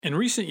In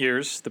recent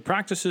years, the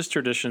practices,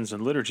 traditions,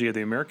 and liturgy of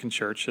the American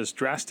Church has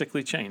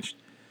drastically changed.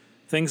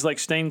 Things like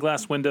stained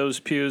glass windows,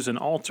 pews, and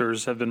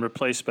altars have been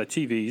replaced by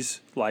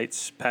TVs,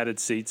 lights, padded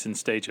seats, and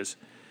stages.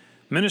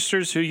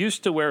 Ministers who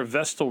used to wear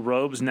vestal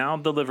robes now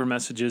deliver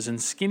messages in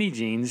skinny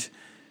jeans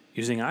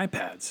using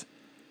iPads.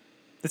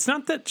 It's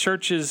not that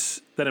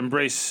churches that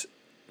embrace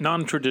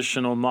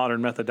non-traditional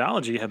modern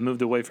methodology have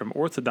moved away from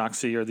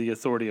orthodoxy or the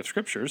authority of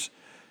scriptures.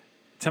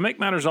 To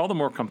make matters all the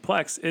more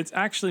complex, it's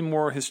actually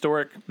more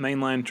historic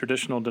mainline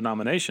traditional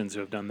denominations who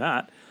have done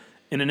that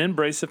in an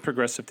embrace of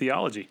progressive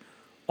theology,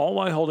 all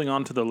while holding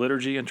on to the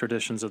liturgy and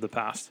traditions of the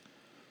past.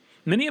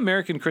 Many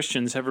American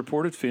Christians have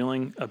reported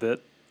feeling a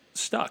bit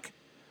stuck.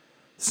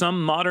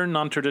 Some modern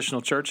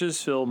non-traditional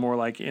churches feel more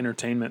like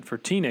entertainment for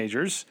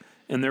teenagers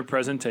in their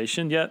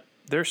presentation, yet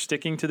they're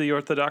sticking to the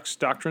orthodox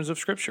doctrines of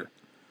Scripture.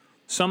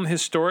 Some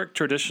historic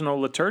traditional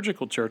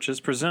liturgical churches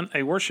present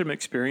a worship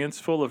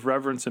experience full of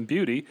reverence and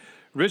beauty,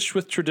 rich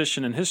with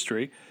tradition and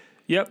history,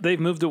 yet they've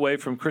moved away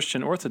from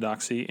Christian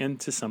orthodoxy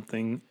into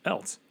something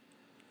else.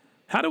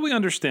 How do we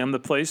understand the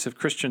place of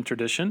Christian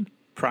tradition,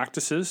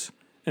 practices,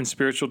 and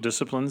spiritual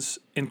disciplines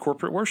in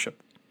corporate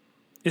worship?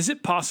 Is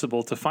it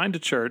possible to find a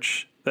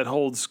church that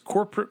holds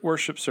corporate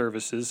worship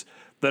services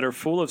that are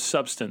full of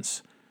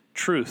substance,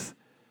 truth,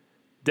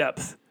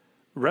 depth,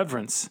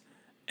 reverence,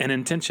 and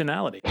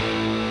intentionality?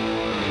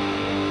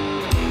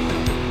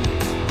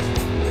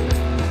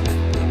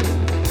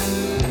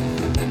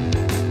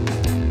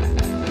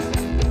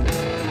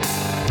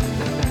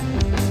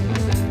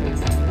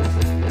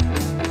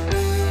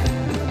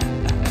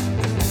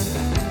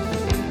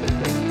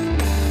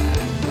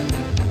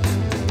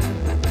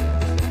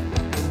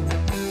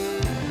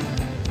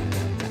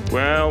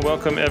 Well,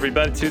 welcome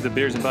everybody to the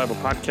Beers and Bible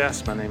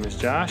Podcast. My name is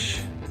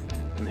Josh,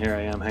 and here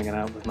I am hanging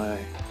out with my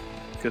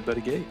good buddy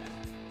Gabe.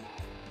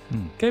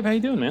 Gabe, how you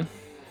doing, man?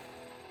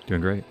 Doing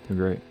great.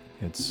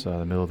 It's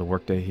the middle of the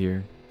workday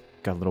here.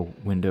 Got a little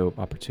window of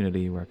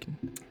opportunity where I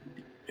can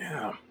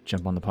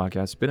jump on the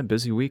podcast. It's been a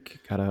busy week.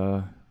 Got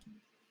a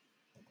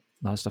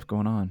lot of stuff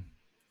going on.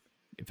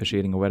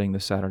 Officiating a wedding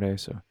this Saturday,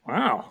 so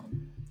Wow,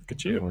 look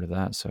at you. Forward to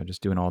that. So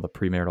just doing all the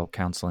premarital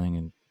counseling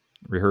and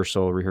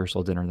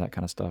rehearsal dinner, that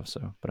kind of stuff.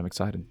 So, but I'm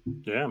excited.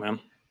 Yeah,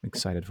 man. I'm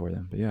excited for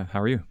them. But yeah, how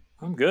are you?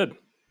 I'm good.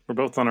 We're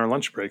both on our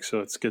lunch break,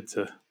 so it's good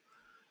to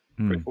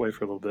break away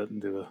for a little bit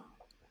and do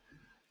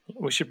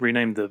we should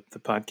rename the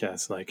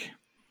podcast like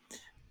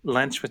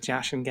Lunch with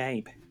Josh and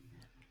Gabe.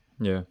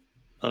 Yeah.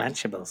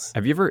 Lunchables.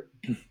 Have you ever,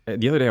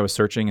 the other day I was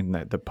searching in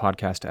the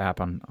podcast app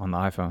on the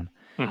iPhone.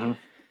 Mm-hmm.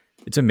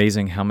 It's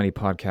amazing how many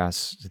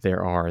podcasts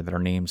there are that are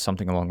named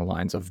something along the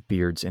lines of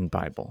Beards in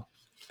Bible.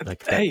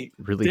 Like that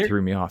really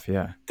threw me off.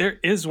 Yeah. There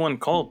is one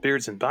called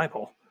Beards in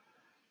Bible.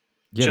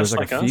 Yeah, there's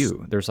like a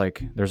few. There's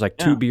like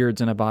two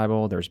beards in a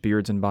Bible. There's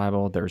beards in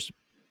Bible. There's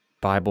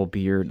Bible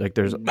beard. Like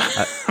there's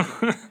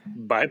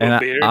Bible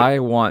beard. I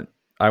want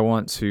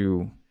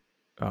to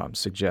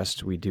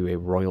suggest we do a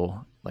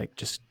royal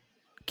just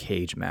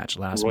cage match,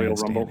 last Royal man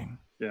Rumble. standing.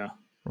 Yeah.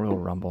 Royal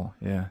Rumble.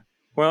 Yeah.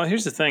 Well,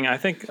 here's the thing. I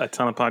think a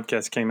ton of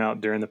podcasts came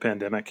out during the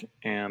pandemic,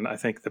 and I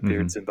think the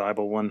Beards in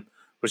Bible one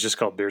was just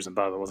called Beers and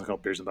Bible. It wasn't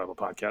called Beers and Bible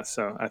Podcast.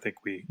 So I think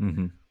we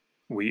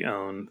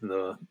own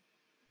the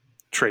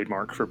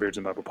trademark for Beards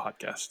and Bible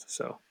Podcast.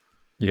 So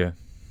yeah.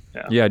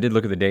 I did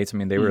look at the dates. I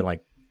mean, they were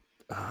like,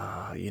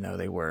 they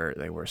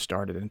were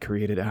started and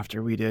created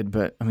after we did,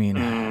 but I mean,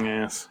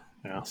 yes,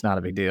 yeah, it's not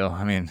a big deal.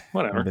 I mean,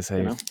 whatever. They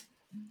say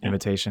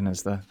imitation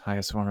is the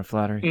highest form of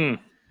flattery.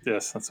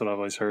 Yes, that's what I've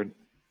always heard.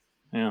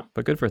 Yeah,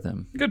 but good for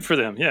them. Good for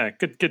them. Yeah,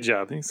 good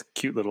job. It's a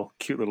cute little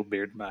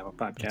Beard Bible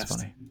Podcast. That's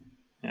funny.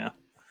 Yeah.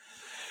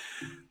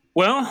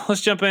 Well,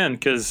 let's jump in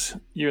because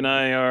you and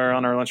I are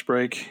on our lunch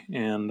break,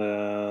 and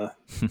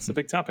it's a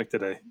big topic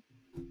today.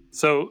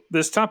 So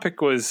this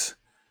topic was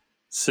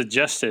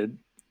suggested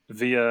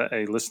via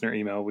a listener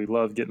email. We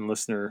love getting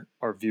listener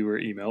or viewer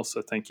emails,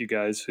 so thank you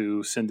guys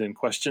who send in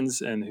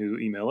questions and who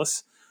email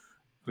us.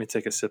 Let me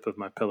take a sip of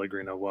my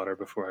Pellegrino water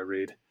before I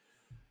read.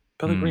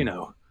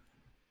 Pellegrino,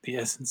 the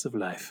essence of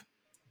life.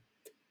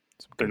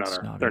 They're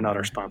not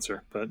our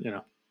sponsor, but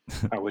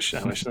I wish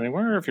they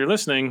were. If you're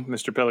listening,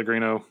 Mr.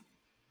 Pellegrino.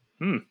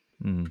 All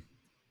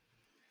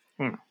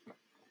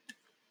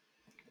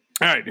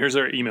right, here's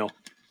our email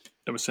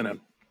that was sent in.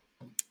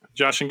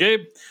 Josh and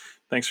Gabe,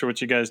 thanks for what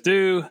you guys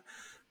do.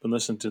 Been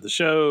listening to the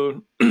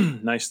show.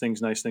 Nice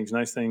things.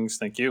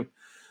 Thank you.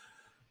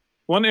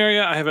 One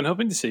area I have been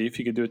hoping to see if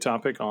you could do a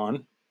topic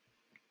on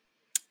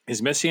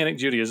is Messianic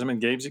Judaism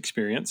and Gabe's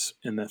experience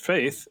in the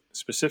faith,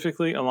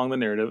 specifically along the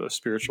narrative of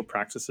spiritual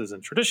practices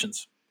and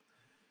traditions.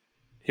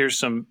 Here's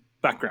some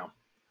background.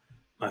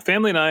 My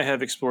family and I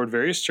have explored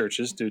various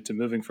churches due to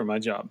moving for my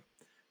job.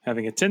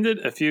 Having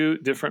attended a few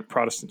different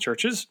Protestant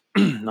churches,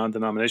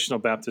 non-denominational,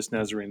 Baptist,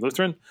 Nazarene,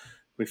 Lutheran,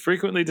 we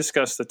frequently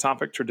discuss the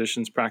topic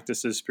traditions,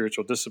 practices,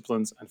 spiritual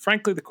disciplines, and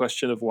frankly the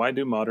question of why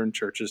do modern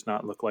churches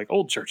not look like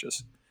old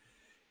churches?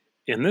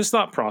 In this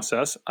thought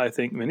process, I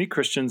think many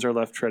Christians are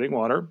left treading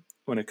water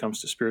when it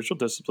comes to spiritual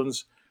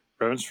disciplines,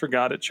 reverence for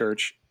God at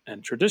church,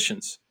 and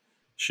traditions.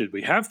 Should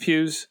we have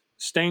pews,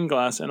 stained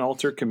glass and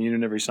altar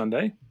communion every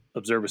Sunday,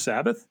 observe a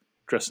Sabbath,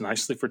 dress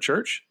nicely for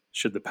church,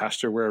 should the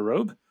pastor wear a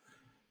robe?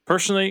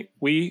 Personally,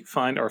 we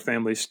find our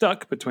family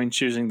stuck between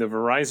choosing the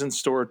Verizon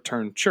store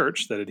turned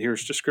church that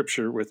adheres to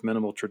Scripture with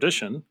minimal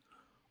tradition,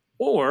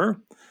 or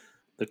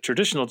the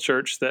traditional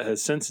church that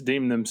has since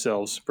deemed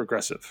themselves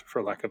progressive,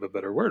 for lack of a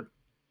better word.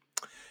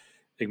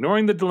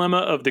 Ignoring the dilemma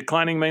of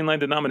declining mainline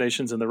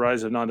denominations and the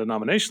rise of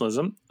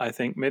non-denominationalism, I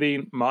think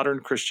many modern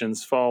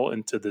Christians fall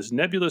into this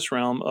nebulous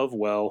realm of,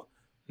 well,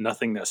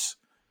 nothingness.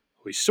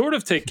 We sort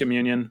of take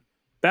communion.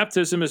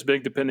 Baptism is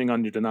big depending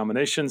on your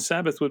denomination.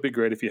 Sabbath would be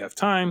great if you have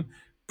time.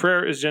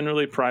 Prayer is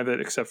generally private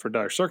except for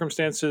dire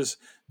circumstances.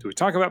 Do we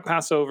talk about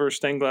Passover?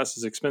 Stained glass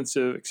is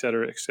expensive,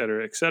 etc.,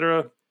 etc.,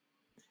 etc.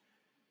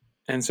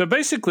 And so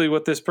basically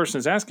what this person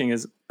is asking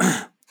is,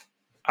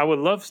 I would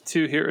love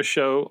to hear a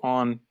show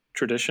on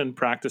tradition,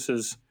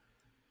 practices,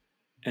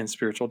 and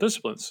spiritual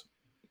disciplines.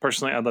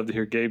 Personally, I'd love to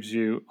hear Gabe's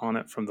view on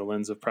it from the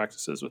lens of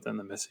practices within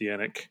the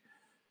Messianic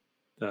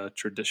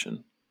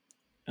tradition.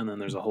 And then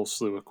there's a whole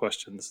slew of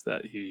questions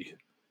that he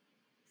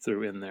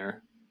threw in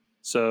there.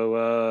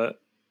 So,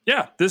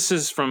 this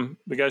is from,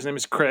 the guy's name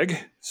is Craig.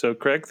 So,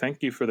 Craig,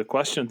 thank you for the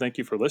question. Thank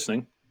you for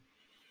listening.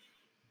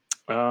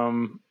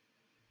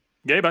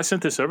 Gabe, I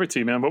sent this over to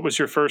you, man. What was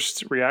your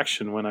first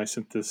reaction when I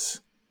sent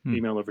this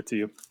email over to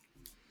you?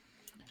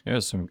 Yeah,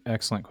 some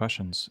excellent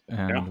questions,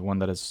 and one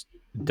that is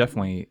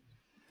definitely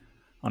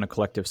on a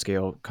collective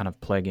scale kind of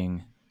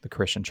plaguing the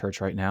Christian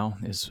church right now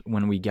is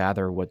when we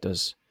gather, what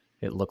does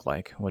it look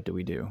like? What do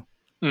we do?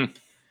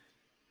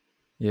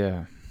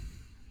 Yeah.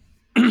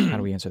 How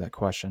do we answer that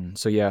question?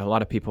 So yeah, a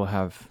lot of people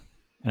have,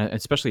 and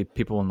especially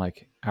people in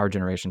like our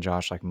generation,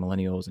 Josh, like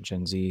millennials and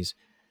Gen Zs,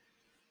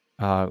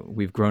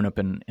 we've grown up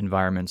in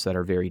environments that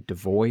are very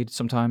devoid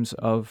sometimes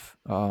of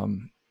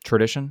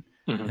tradition.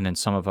 And then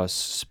some of us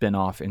spin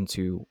off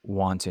into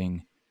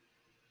wanting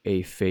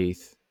a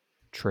faith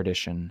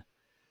tradition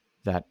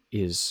that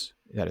is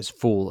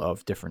full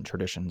of different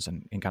traditions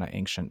and kind of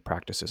ancient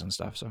practices and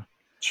stuff. So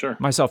sure,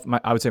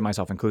 I would say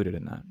myself included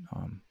in that.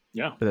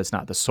 But that's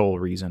not the sole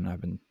reason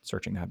I've been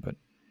searching that. But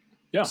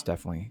it's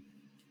definitely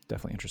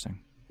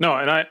interesting. No,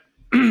 and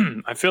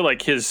I feel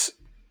like his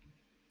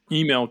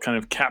email kind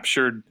of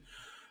captured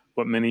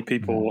what many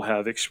people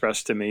have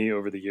expressed to me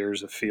over the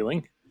years of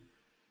feeling.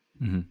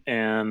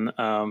 And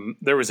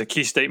there was a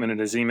key statement in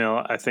his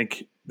email. I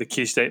think the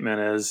key statement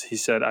is, he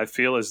said, I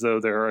feel as though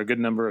there are a good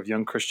number of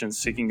young Christians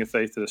seeking a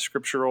faith that is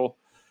scriptural,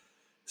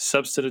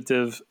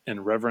 substantive,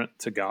 and reverent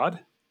to God.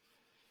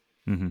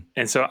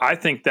 And so I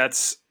think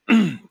that's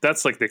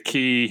like the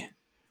key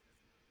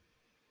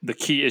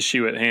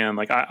issue at hand.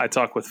 Like I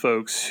talk with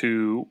folks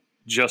who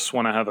just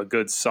want to have a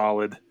good,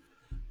 solid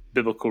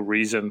biblical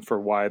reason for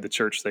why the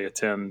church they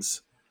attend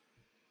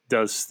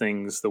does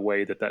things the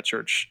way that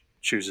church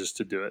chooses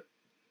to do it.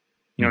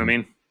 You know what I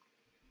mean?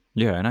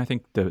 Yeah, and I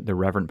think the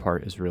reverent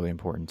part is really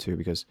important too,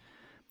 because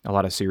a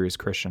lot of serious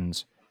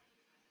Christians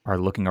are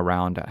looking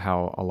around at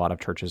how a lot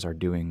of churches are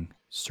doing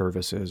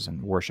services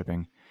and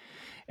worshiping,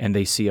 and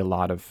they see a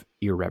lot of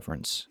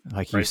irreverence.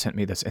 Like you sent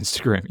me this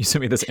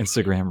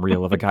Instagram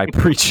reel of a guy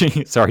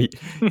preaching. Sorry,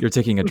 you're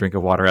taking a drink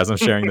of water as I'm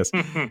sharing this.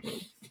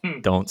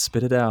 Don't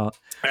spit it out.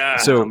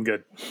 So I'm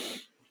good.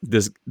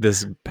 This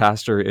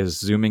pastor is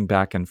zooming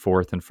back and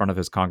forth in front of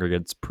his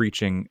congregants,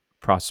 preaching.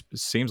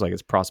 Seems like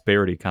it's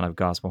prosperity kind of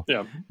gospel.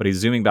 Yeah. But he's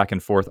zooming back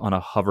and forth on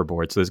a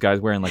hoverboard. So this guy's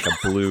wearing like a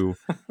blue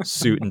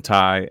suit and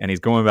tie, and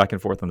he's going back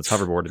and forth on this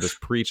hoverboard and just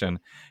preaching.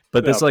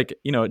 But there's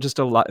just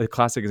a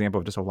classic example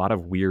of just a lot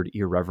of weird,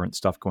 irreverent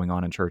stuff going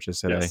on in churches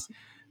today.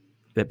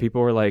 That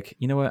people are like,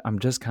 you know what? I'm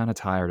just kind of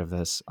tired of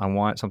this. I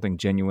want something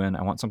genuine.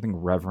 I want something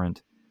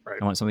reverent. Right.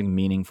 I want something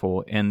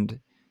meaningful. And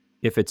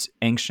if it's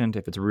ancient,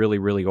 if it's really,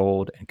 really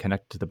old and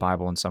connected to the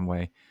Bible in some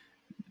way,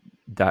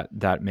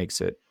 that makes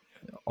it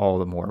all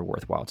the more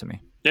worthwhile to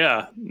me.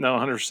 Yeah, no,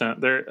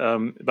 100%. There.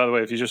 By the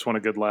way, if you just want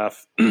a good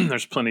laugh,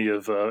 there's plenty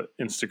of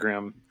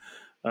Instagram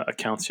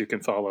accounts you can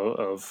follow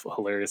of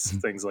hilarious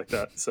things like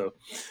that. So,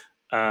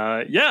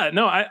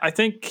 I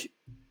think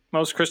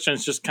most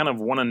Christians just kind of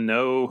want to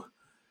know,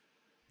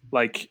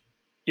 like,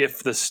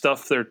 if the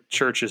stuff their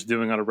church is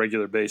doing on a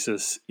regular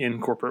basis in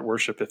corporate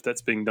worship, if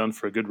that's being done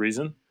for a good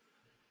reason.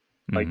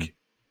 Like,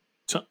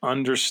 to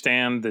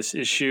understand this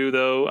issue,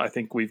 though, I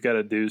think we've got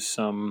to do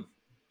some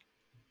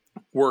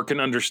work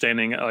and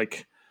understanding.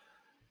 Like,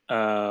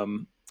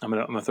 I'm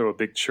gonna throw a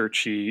big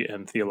churchy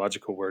and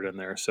theological word in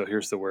there. So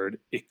here's the word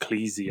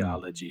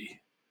ecclesiology.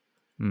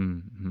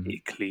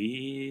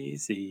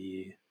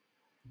 Ecclesiology.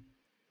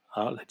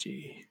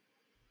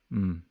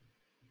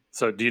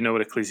 So do you know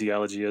what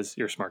ecclesiology is?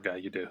 You're a smart guy.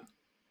 You do.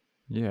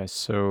 Yeah.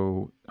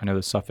 So I know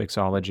the suffix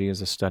ology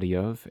is a study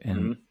of,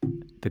 and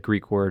the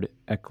Greek word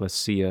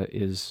ekklesia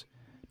is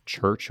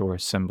church or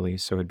assembly.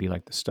 So it'd be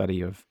like the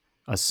study of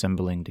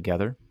assembling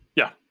together.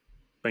 Yeah.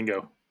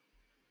 Bingo.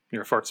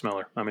 You're a fart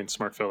smeller. I mean,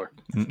 smart filler.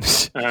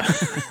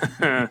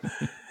 Yeah.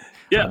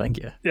 Oh, thank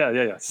you.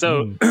 Yeah.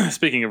 So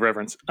speaking of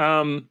reverence,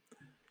 so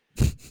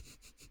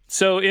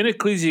in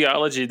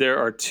ecclesiology, there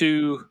are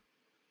two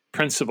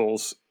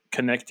principles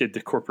connected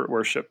to corporate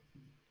worship.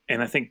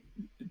 And I think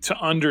to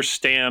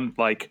understand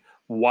like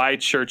why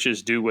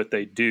churches do what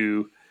they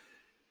do,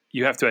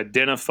 you have to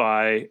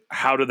identify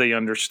how do they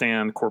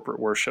understand corporate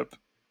worship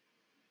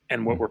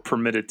and what we're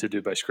permitted to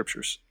do by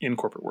scriptures in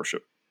corporate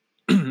worship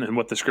and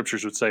what the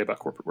scriptures would say about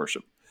corporate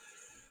worship.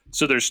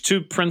 So there's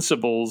two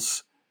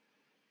principles,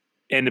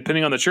 and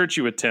depending on the church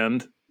you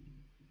attend,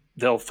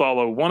 they'll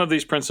follow one of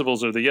these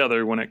principles or the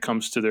other when it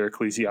comes to their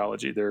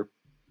ecclesiology, their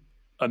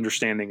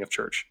understanding of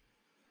church.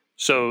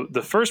 So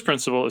the first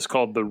principle is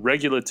called the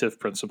regulative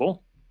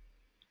principle.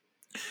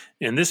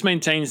 And this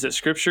maintains that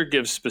Scripture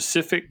gives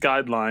specific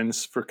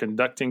guidelines for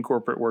conducting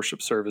corporate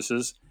worship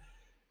services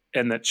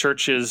and that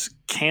churches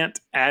can't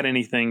add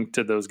anything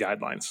to those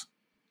guidelines.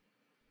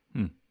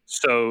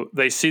 So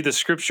they see the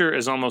Scripture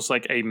as almost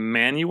like a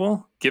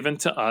manual given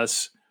to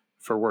us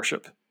for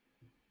worship.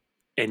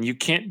 And you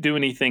can't do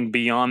anything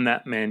beyond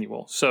that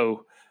manual.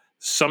 So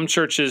some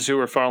churches who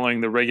are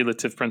following the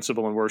regulative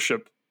principle in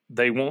worship,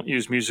 they won't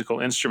use musical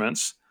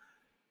instruments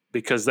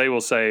because they will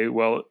say,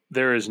 well,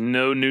 there is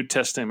no New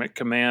Testament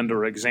command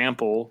or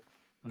example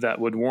that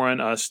would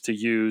warrant us to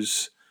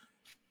use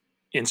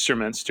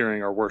instruments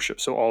during our worship.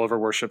 So all of our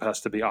worship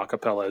has to be a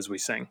cappella as we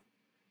sing.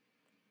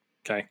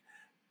 Okay?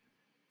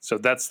 So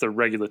that's the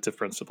regulative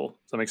principle.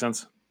 Does that make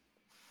sense?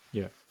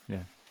 Yeah.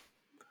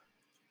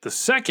 The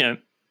second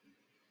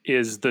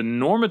is the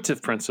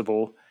normative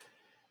principle,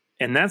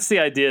 and that's the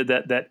idea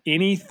that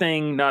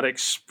anything not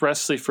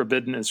expressly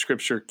forbidden in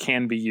Scripture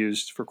can be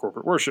used for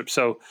corporate worship.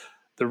 So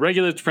the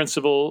regulative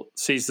principle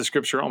sees the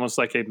Scripture almost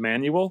like a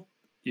manual.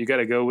 You got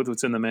to go with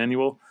what's in the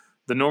manual.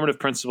 The normative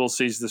principle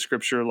sees the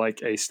Scripture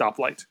like a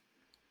stoplight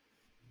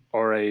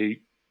or a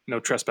no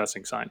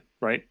trespassing sign,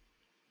 right?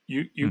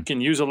 You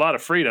can use a lot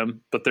of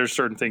freedom, but there's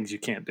certain things you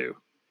can't do.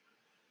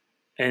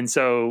 And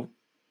so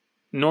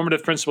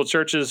normative principle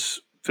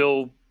churches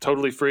feel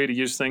totally free to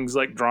use things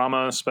like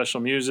drama, special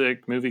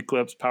music, movie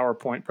clips,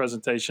 PowerPoint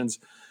presentations.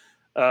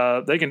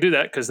 They can do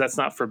that because that's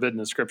not forbidden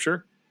in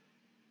Scripture.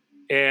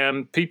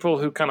 And people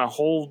who kind of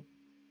hold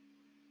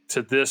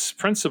to this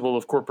principle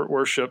of corporate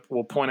worship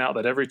will point out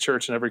that every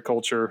church and every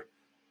culture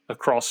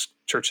across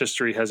church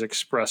history has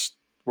expressed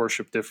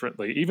worship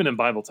differently, even in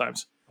Bible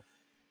times.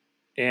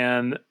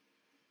 And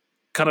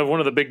kind of one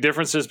of the big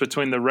differences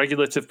between the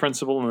regulative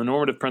principle and the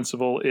normative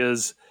principle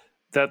is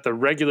that the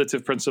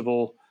regulative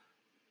principle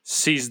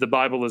sees the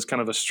Bible as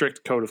kind of a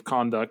strict code of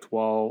conduct,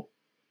 while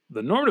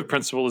the normative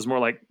principle is more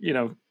like,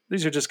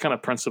 these are just kind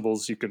of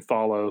principles you can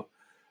follow.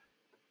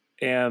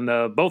 And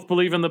both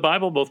believe in the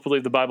Bible, both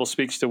believe the Bible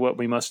speaks to what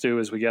we must do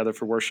as we gather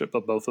for worship,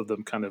 but both of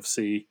them kind of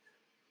see,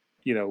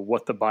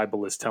 what the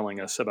Bible is telling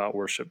us about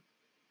worship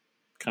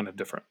kind of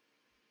different.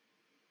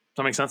 Does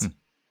that make sense?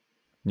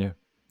 Yeah.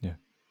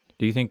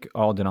 Do you think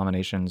all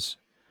denominations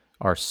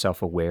are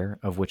self-aware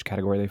of which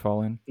category they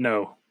fall in?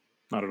 No,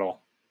 not at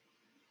all.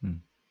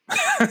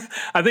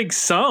 I think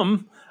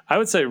I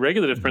would say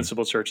regulative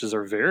principle churches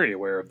are very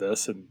aware of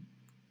this and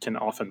can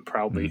often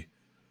proudly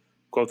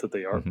quote that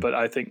they are. But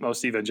I think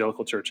most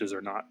evangelical churches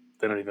are not.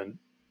 They don't even.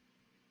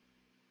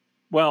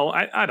 Well,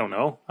 I don't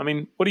know. I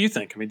mean, what do you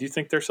think? I mean, do you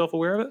think they're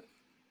self-aware of it?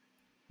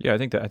 Yeah, I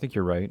think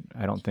you're right.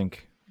 I don't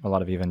think a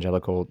lot of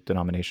evangelical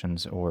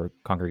denominations or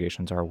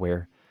congregations are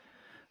aware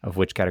of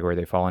which category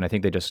they fall in. I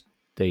think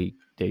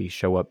they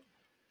show up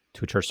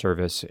to a church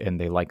service and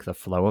they like the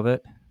flow of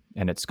it,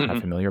 and it's kind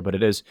of familiar. But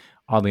it is,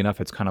 oddly enough,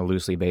 it's kind of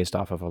loosely based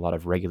off of a lot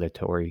of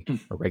regulatory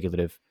or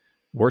regulative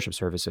worship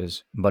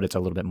services, but it's a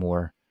little bit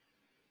more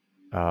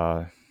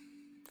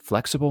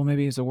flexible,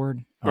 maybe is the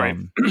word. Right.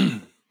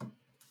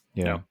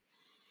 Yeah.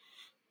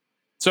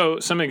 So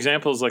some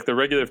examples like the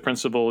regulative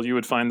principle, you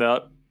would find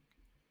out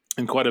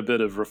in quite a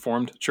bit of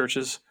Reformed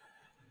churches.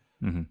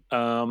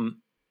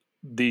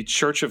 The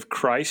Church of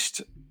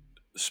Christ,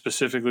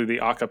 specifically the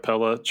a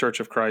cappella Church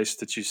of Christ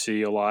that you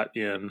see a lot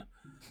in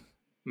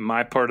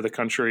my part of the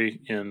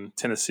country, in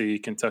Tennessee,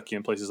 Kentucky,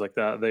 and places like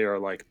that, they are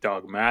like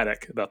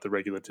dogmatic about the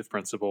regulative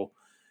principle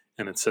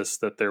and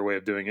insist that their way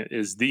of doing it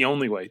is the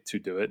only way to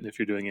do it. And if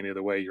you're doing any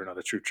other way, you're not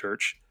a true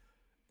church.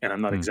 And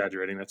I'm not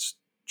exaggerating. That's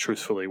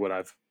truthfully what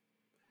I've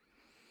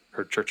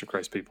heard Church of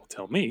Christ people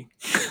tell me.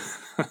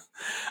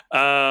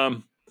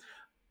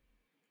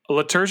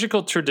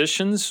 Liturgical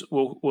traditions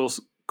will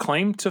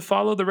claim to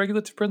follow the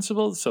regulative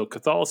principle. So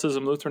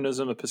Catholicism,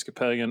 Lutheranism,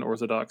 Episcopalian,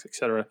 Orthodox,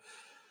 etc.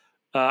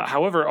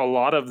 However, a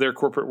lot of their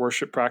corporate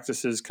worship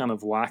practices kind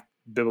of lack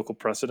biblical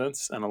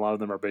precedence, and a lot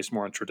of them are based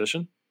more on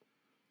tradition.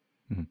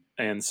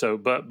 And so,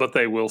 but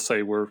they will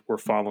say we're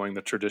following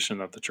the tradition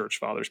of the church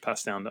fathers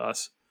passed down to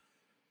us.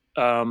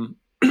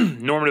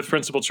 Normative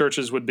principle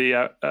churches would be,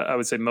 I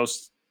would say,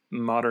 most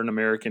modern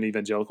American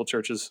evangelical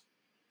churches.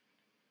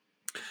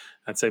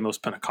 I'd say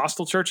most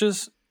Pentecostal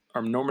churches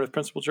are normative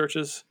principle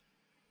churches.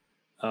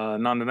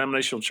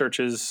 Non-denominational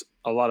churches,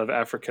 a lot of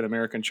African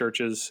American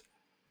churches,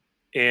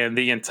 and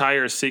the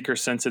entire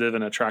seeker-sensitive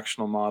and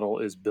attractional model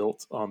is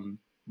built on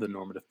the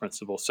normative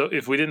principle. So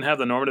if we didn't have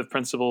the normative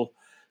principle,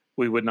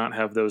 we would not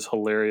have those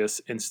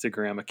hilarious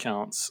Instagram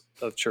accounts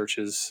of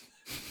churches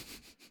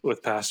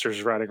with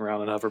pastors riding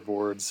around on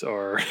hoverboards,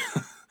 or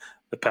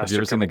the pastor. Have you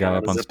ever seen the guy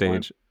up on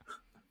stage?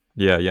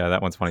 Yeah,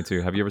 that one's funny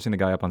too. Have you ever seen the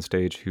guy up on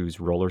stage who's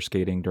roller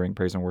skating during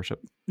praise and worship?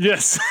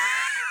 Yes.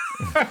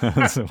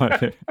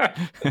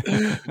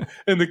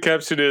 And the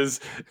caption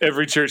is,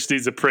 "Every church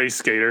needs a praise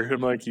skater."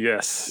 I'm like,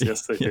 yes,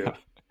 they do.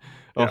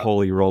 A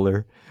holy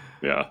roller.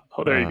 Yeah.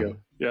 Oh, there you go.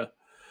 Yeah.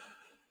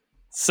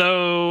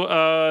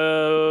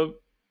 So,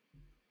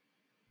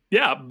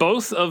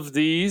 both of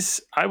these,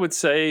 I would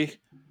say,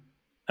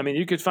 I mean,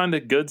 you could find a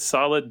good,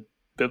 solid,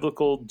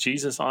 biblical,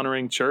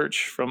 Jesus-honoring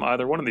church from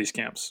either one of these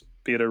camps,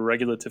 be it a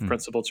regulative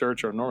principle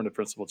church or a normative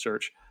principle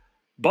church.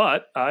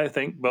 But I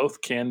think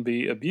both can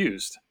be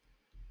abused.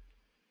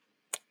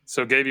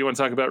 So, Gabe, you want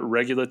to talk about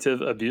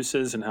regulative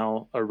abuses and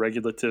how a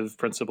regulative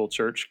principle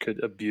church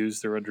could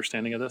abuse their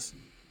understanding of this?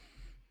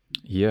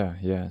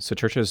 Yeah. So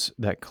churches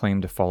that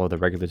claim to follow the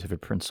regulative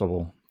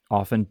principle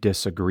often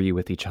disagree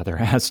with each other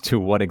as to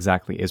what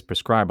exactly is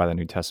prescribed by the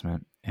New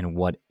Testament and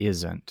what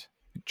isn't.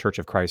 Church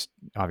of Christ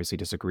obviously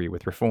disagree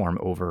with Reform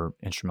over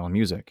instrumental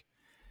music.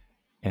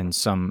 And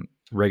some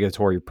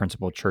regulatory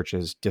principle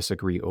churches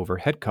disagree over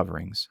head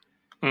coverings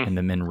and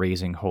the men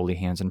raising holy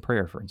hands in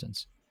prayer, for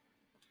instance.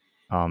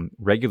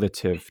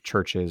 Regulative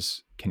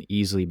churches can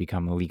easily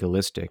become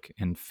legalistic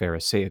and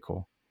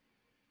pharisaical,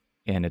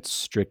 and its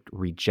strict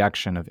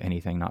rejection of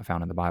anything not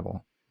found in the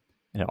Bible.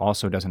 And it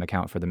also doesn't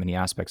account for the many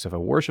aspects of a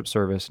worship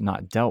service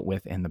not dealt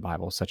with in the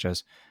Bible, such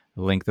as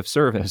length of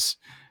service,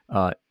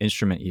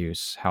 instrument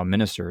use, how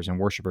ministers and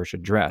worshipers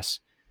should dress,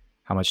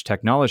 how much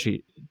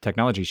technology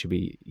should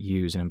be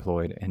used and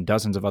employed, and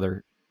dozens of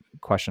other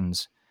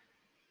questions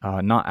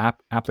not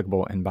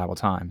applicable in Bible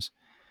times.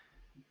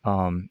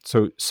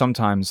 So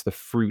sometimes the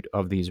fruit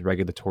of these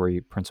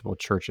regulatory principle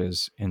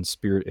churches is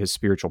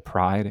spiritual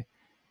pride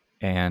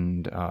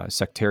and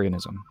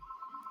sectarianism.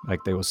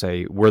 Like they will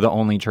say, we're the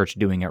only church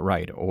doing it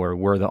right, or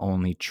we're the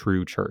only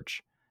true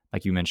church,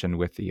 like you mentioned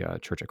with the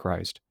Church of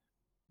Christ.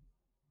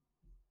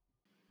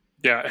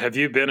 Yeah. Have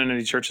you been in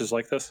any churches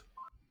like this?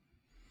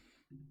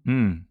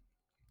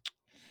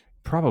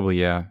 Probably,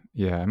 yeah.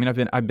 I mean,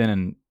 I've been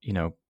in,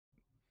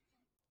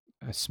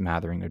 a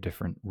smattering of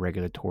different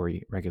regulative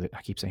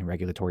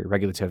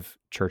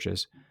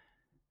churches.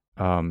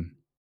 But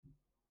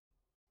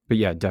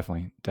yeah,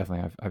 definitely,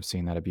 I've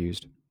seen that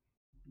abused.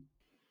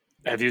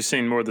 Have you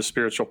seen more of the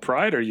spiritual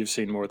pride, or you've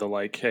seen more of the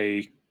like,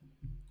 hey,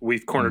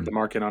 we've cornered the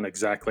market on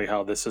exactly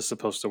how this is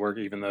supposed to work,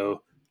 even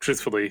though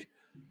truthfully,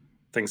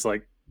 things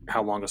like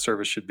how long a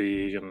service should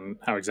be and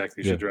how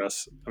exactly you should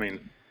dress. I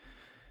mean,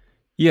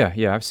 yeah,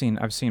 I've seen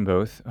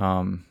both.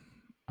 I've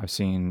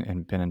seen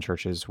and been in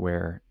churches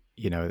where,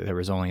 there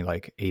was only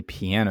like a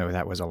piano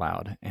that was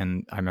allowed.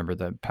 And I remember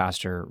the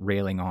pastor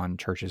railing on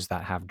churches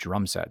that have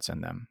drum sets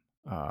in them.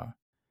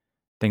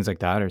 Things like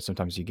that. Or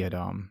sometimes you get,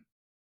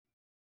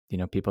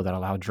 people that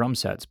allow drum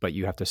sets, but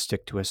you have to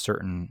stick to a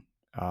certain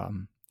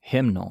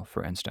hymnal,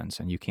 for instance,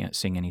 and you can't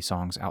sing any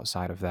songs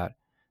outside of that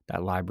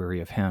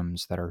library of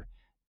hymns that are,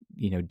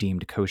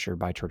 deemed kosher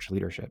by church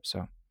leadership.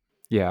 So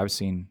yeah, I've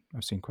seen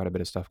quite a bit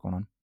of stuff going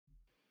on.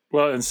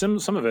 Well, and some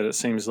of it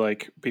seems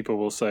like people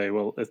will say,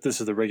 well, if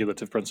this is the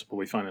regulative principle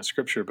we find in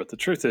Scripture, but the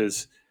truth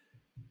is,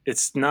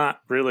 it's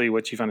not really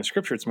what you find in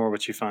Scripture. It's more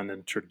what you find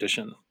in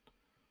tradition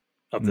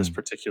of this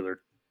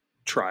particular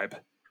tribe,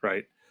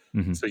 right?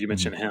 Mm-hmm. So you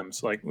mentioned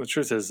hymns. Like the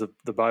truth is,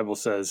 the Bible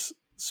says,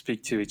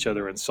 speak to each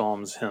other in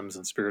psalms, hymns,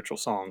 and spiritual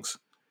songs.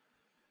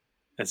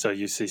 And so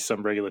you see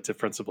some regulative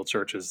principle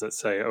churches that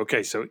say,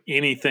 okay, so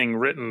anything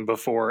written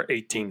before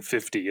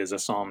 1850 is a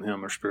psalm,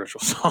 hymn, or spiritual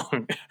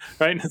song,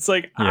 right? And it's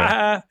like,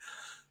 I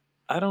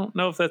don't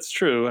know if that's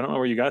true. I don't know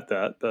where you got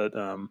that, but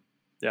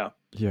yeah.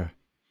 Yeah.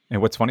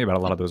 And what's funny about a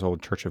lot of those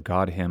old Church of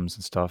God hymns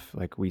and stuff,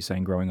 like we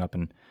sang growing up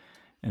in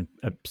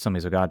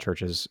Assemblies of God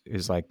churches,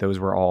 is like those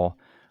were all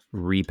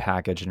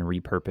repackaged and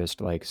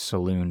repurposed like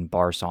saloon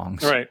bar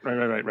songs. Right.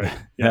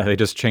 Yeah, they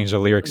just changed the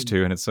lyrics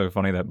too, and it's so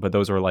funny but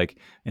those were like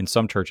in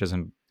some churches,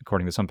 and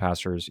according to some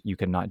pastors, you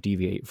could not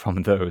deviate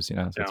from those.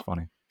 So it's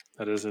funny.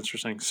 That is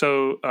interesting.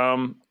 So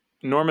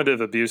normative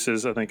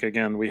abuses. I think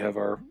again we have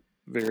our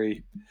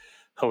very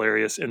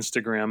hilarious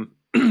Instagram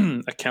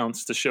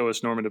accounts to show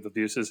us normative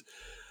abuses.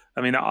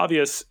 I mean, the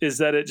obvious is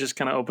that it just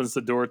kind of opens the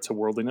door to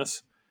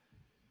worldliness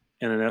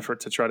in an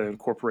effort to try to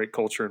incorporate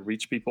culture and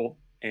reach people.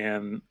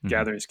 And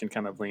gatherings can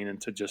kind of lean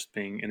into just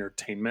being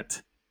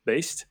entertainment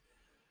based.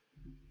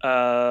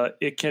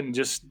 It can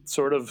just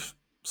sort of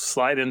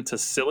slide into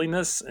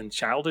silliness and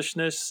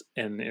childishness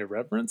and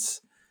irreverence.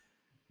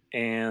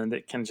 And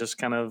it can just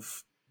kind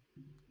of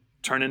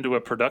turn into a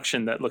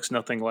production that looks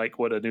nothing like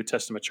what a New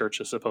Testament church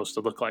is supposed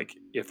to look like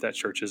if that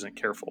church isn't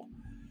careful.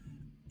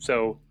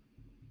 So,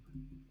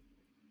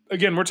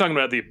 again, we're talking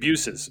about the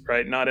abuses,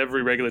 right? Not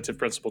every regulative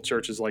principle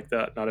church is like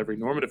that. Not every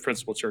normative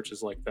principle church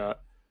is like that.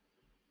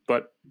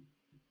 But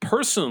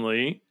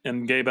personally,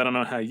 and Gabe, I don't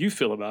know how you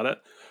feel about it,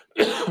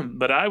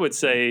 but I would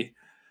say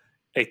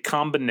a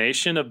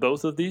combination of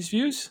both of these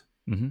views.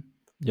 Mm-hmm.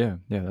 Yeah,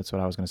 that's what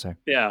I was going to say.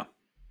 Yeah.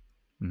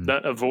 Mm-hmm.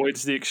 That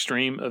avoids the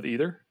extreme of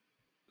either.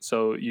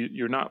 So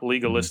you're not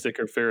legalistic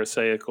or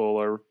pharisaical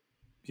or,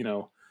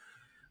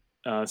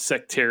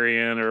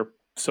 sectarian or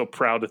so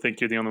proud to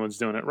think you're the only ones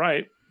doing it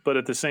right. But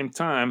at the same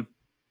time,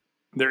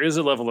 there is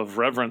a level of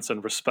reverence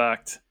and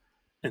respect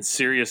and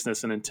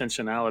seriousness and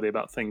intentionality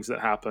about things that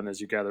happen as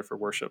you gather for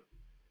worship.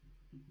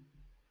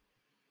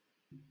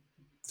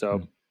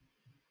 So,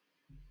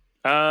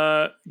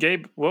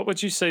 Gabe, what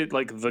would you say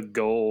like the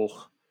goal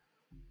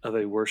of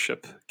a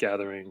worship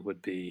gathering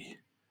would be?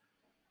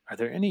 Are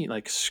there any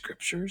like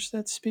scriptures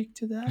that speak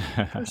to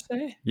that per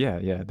se?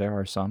 Yeah, there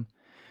are some.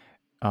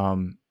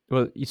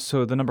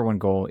 So the number one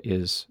goal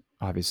is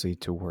obviously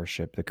to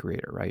worship the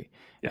Creator, right?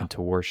 Yeah. And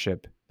to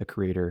worship the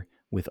Creator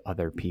with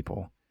other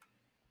people.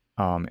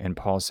 And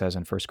Paul says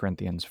in 1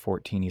 Corinthians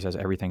 14, he says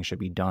everything should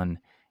be done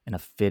in a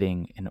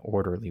fitting and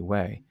orderly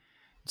way.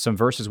 Some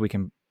verses we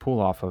can pull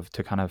off of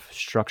to kind of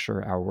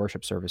structure our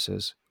worship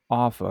services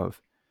off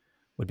of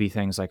would be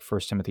things like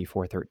 1 Timothy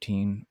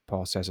 4:13.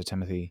 Paul says to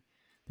Timothy,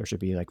 there should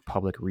be like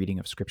public reading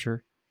of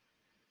Scripture.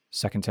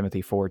 2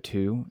 Timothy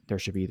 4:2, there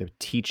should be the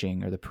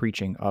teaching or the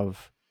preaching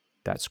of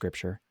that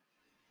Scripture.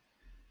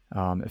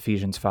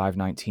 Ephesians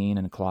 5:19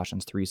 and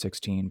Colossians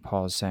 3:16,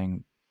 Paul is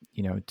saying,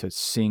 to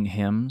sing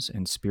hymns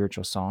and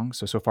spiritual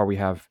songs. So far we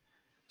have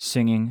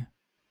singing,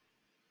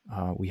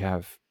 we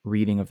have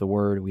reading of the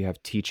word, we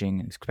have teaching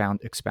and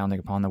expounding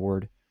upon the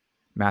word.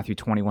 Matthew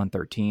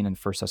 21:13 and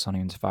 1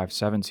 Thessalonians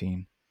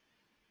 5:17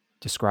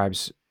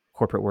 describes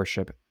corporate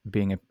worship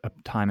being a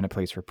time and a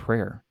place for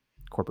prayer,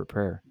 corporate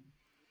prayer.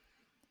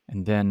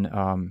 And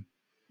then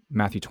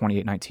Matthew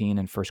 28:19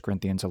 and 1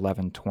 Corinthians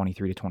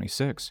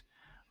 11:23-26.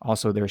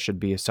 Also, there should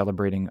be a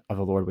celebrating of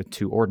the Lord with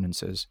two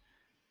ordinances,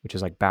 which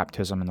is like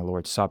baptism and the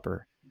Lord's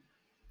Supper.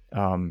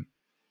 We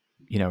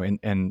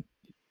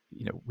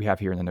have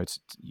here in the notes,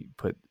 you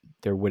put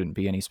there wouldn't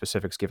be any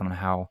specifics given on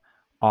how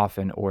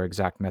often or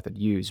exact method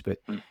used, but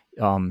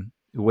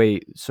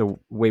the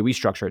way we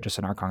structure it just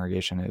in our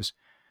congregation is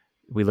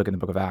we look in the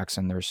book of Acts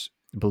and there's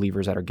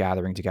believers that are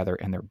gathering together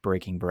and they're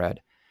breaking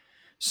bread.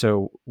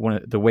 So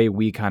the way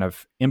we kind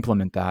of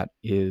implement that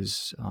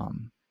is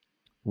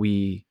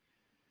we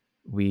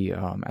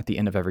at the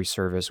end of every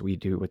service we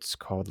do what's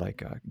called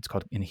it's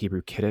called in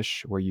Hebrew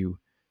kiddush, where you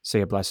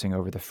say a blessing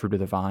over the fruit of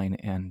the vine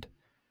and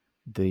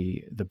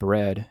the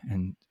bread,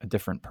 and a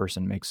different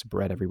person makes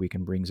bread every week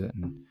and brings it.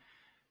 And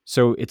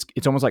so it's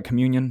almost like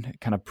communion.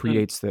 It kind of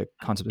predates the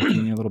concept of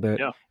communion a little bit.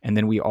 Yeah. And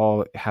then we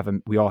all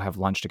have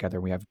lunch together.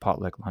 We have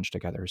potluck lunch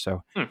together.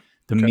 So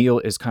the Okay. meal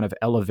is kind of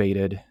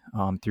elevated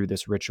through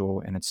this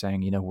ritual, and it's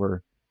saying,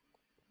 we're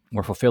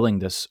fulfilling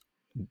this,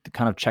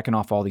 kind of checking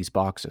off all these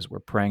boxes. We're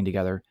praying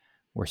together,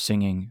 we're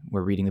singing,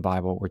 we're reading the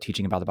Bible, we're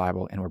teaching about the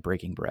Bible, and we're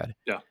breaking bread.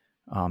 Yeah.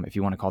 If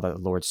you want to call that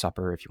the Lord's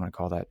Supper, if you want to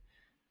call that,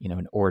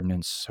 an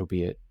ordinance, so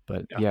be it.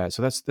 But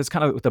so that's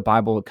kind of the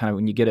Bible, kind of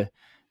when you get a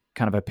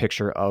kind of a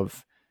picture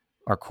of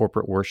our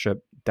corporate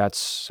worship, that's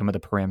some of the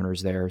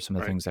parameters there, some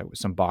of the things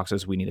some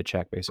boxes we need to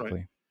check,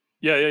 basically.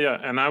 Right. Yeah.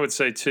 And I would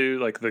say too,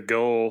 like the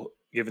goal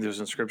given to us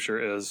in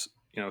Scripture is,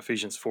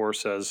 Ephesians 4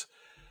 says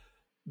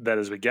that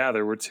as we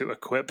gather, we're to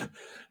equip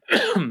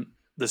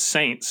the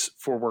saints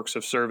for works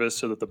of service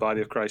so that the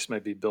body of Christ may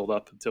be built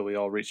up until we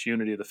all reach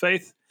unity of the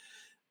faith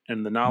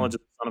and the knowledge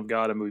of the Son of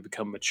God, and we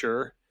become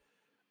mature,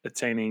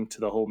 attaining to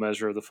the whole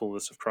measure of the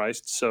fullness of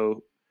Christ.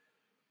 So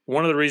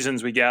one of the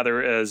reasons we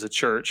gather as a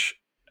church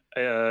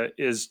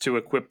is to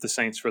equip the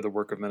saints for the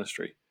work of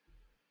ministry.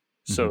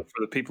 So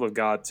for the people of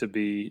God to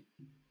be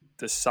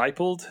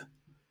discipled,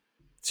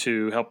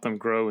 to help them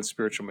grow in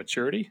spiritual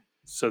maturity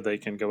so they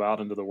can go out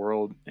into the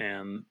world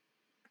and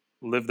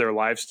live their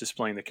lives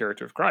displaying the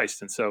character of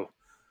Christ. And so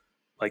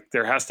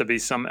there has to be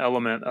some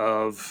element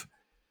of,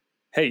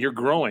 hey, you're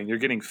growing, you're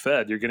getting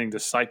fed, you're getting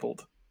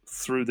discipled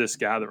through this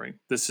gathering.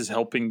 This is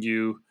helping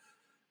you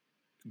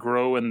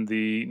grow in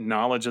the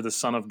knowledge of the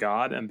Son of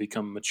God and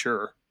become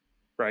mature,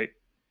 right?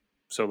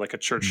 So a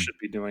church should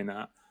be doing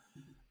that.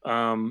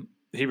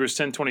 Hebrews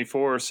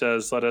 10:24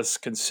 says, let us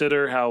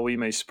consider how we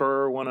may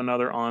spur one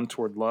another on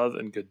toward love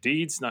and good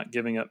deeds, not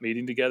giving up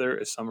meeting together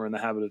as some are in the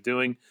habit of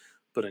doing,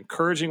 but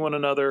encouraging one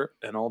another,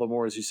 and all the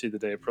more as you see the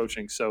day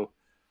approaching. So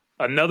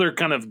another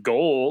kind of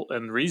goal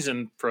and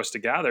reason for us to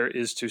gather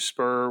is to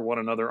spur one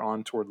another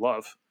on toward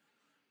love.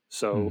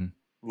 So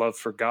love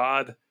for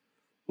God,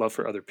 love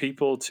for other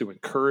people, to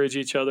encourage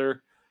each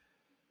other.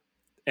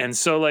 And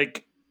so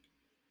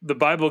the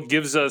Bible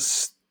gives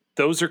us,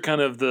 those are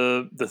kind of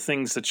the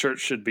things the church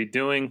should be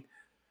doing.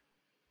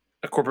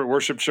 A corporate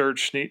worship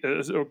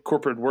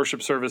corporate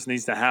worship service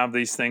needs to have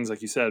these things,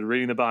 like you said,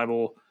 reading the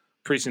Bible,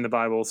 preaching the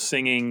Bible,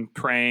 singing,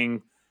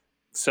 praying,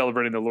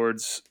 celebrating the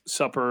Lord's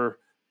Supper,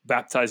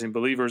 baptizing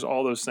believers,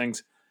 all those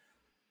things.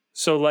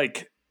 So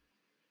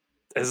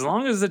as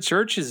long as the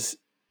church is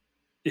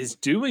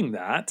doing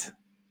that,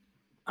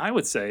 I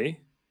would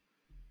say,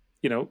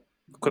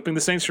 equipping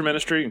the saints for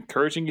ministry,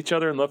 encouraging each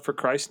other in love for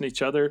Christ and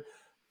each other,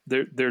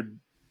 they're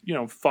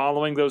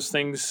following those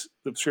things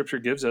the Scripture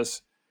gives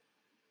us.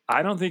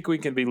 I don't think we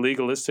can be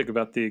legalistic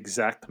about the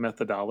exact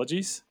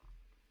methodologies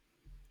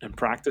and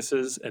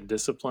practices and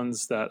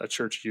disciplines that a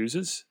church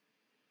uses.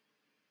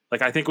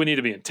 Like, I think we need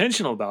to be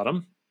intentional about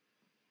them.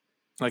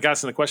 Like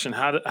asking the question,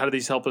 how do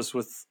these help us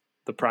with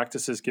the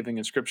practices giving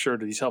in Scripture?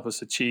 Do these help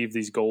us achieve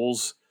these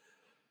goals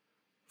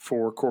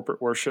for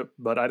corporate worship?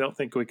 But I don't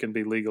think we can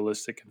be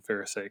legalistic and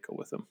pharisaical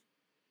with them.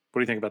 What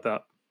do you think about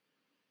that?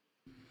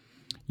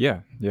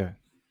 Yeah, yeah.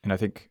 And I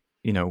think,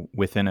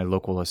 within a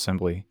local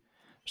assembly,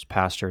 there's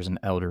pastors and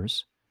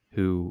elders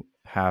who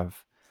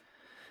have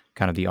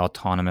kind of the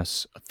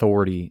autonomous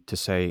authority to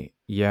say,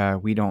 yeah,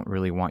 we don't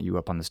really want you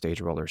up on the stage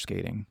roller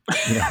skating.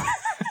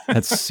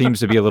 That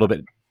seems to be a little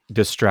bit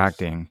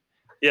distracting.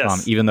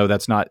 Yes. Even though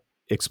that's not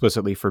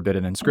explicitly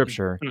forbidden in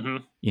Scripture,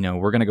 Mm-hmm.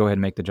 We're going to go ahead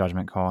and make the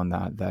judgment call on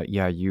that,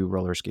 yeah, you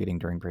roller skating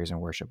during praise and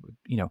worship,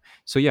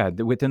 So yeah,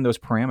 within those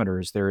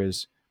parameters,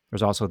 there's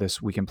also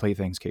this, we can play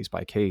things case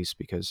by case,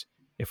 because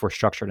if we're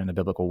structured in a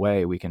biblical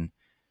way, we can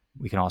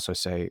also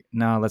say,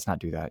 no, let's not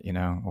do that,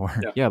 or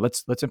yeah,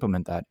 let's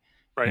implement that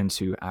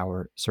into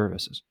our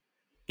services.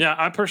 Yeah,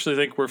 I personally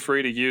think we're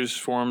free to use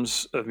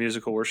forms of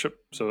musical worship.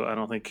 So I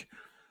don't think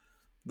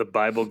the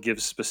Bible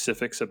gives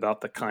specifics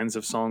about the kinds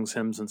of songs,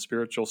 hymns, and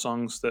spiritual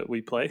songs that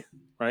we play,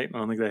 right? I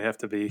don't think they have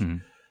to be,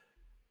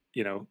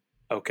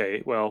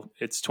 okay, well,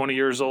 it's 20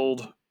 years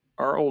old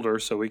or older,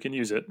 so we can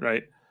use it,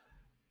 right?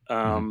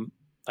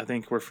 I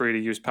think we're free to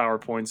use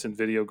PowerPoints and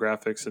video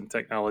graphics and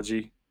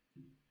technology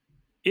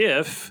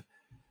if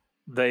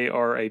they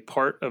are a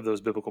part of those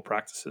biblical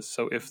practices.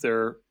 So if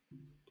they're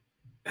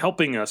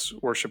helping us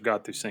worship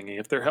God through singing,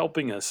 if they're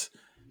helping us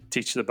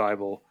teach the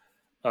Bible,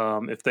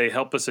 if they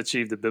help us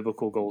achieve the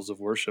biblical goals of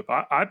worship,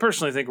 I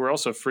personally think we're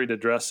also free to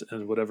dress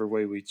in whatever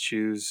way we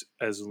choose,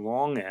 as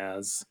long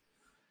as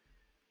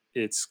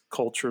it's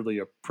culturally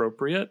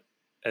appropriate,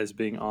 as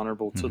being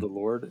honorable to the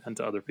Lord and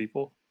to other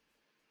people.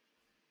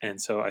 And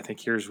so I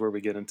think here's where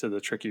we get into the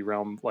tricky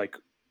realm, like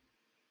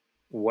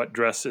what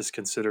dress is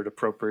considered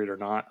appropriate or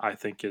not, I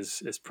think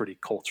is pretty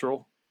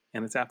cultural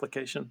in its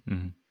application. You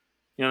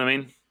know what I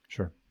mean?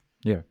 Sure.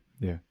 Yeah.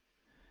 Yeah.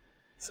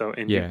 So,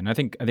 and I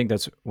think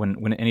that's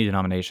when any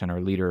denomination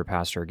or leader or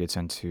pastor gets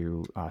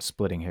into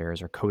splitting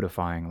hairs or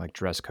codifying like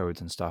dress codes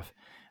and stuff,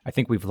 I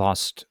think we've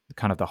lost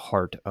kind of the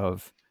heart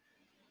of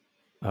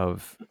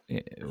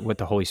what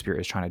the Holy Spirit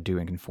is trying to do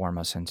and conform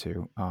us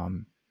into.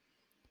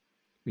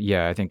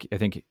 I think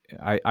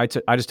I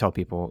just tell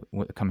people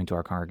coming to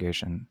our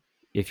congregation,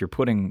 if you're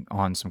putting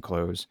on some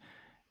clothes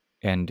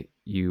and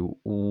you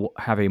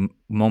have a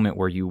moment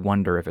where you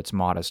wonder if it's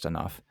modest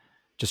enough,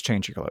 just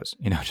change your clothes.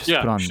 Just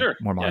put on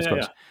more modest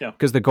clothes.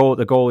 Because the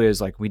goal is,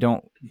 like, we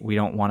don't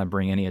want to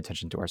bring any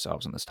attention to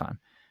ourselves in this time.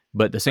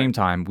 But at the same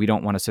time, we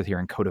don't want to sit here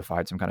and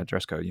codify some kind of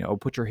dress code.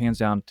 Put your hands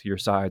down to your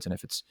sides, and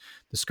if it's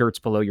the skirt's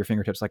below your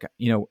fingertips, like,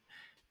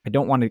 I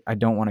don't want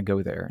to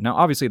go there. Now,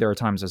 obviously, there are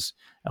times as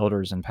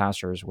elders and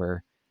pastors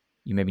where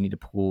you maybe need to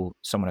pull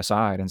someone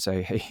aside and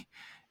say,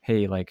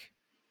 hey, like,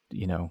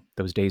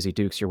 those Daisy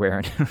Dukes you're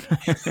wearing,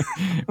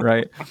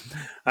 right?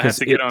 I have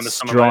to get on to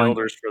some of my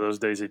elders for those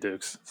Daisy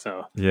Dukes.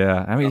 So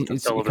yeah, I mean,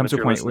 it comes to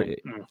a point where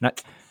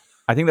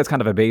I think that's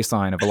kind of a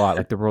baseline of a lot,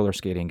 like the roller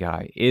skating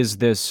guy. Is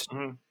this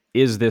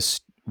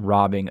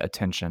robbing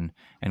attention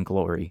and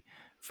glory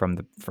from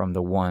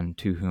the one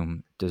to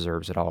whom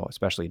deserves it all,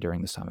 especially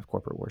during this time of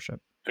corporate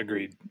worship?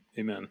 Agreed.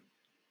 Amen.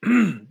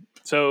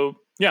 So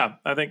yeah,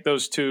 I think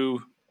those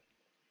two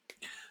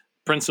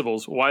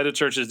principles, why do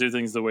churches do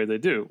things the way they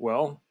do?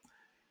 Well,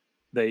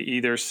 they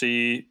either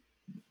see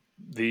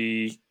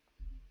the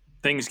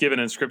things given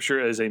in Scripture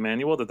as a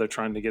manual that they're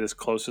trying to get as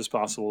close as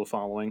possible to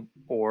following,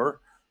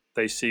 or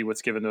they see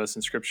what's given to us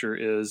in Scripture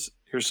is,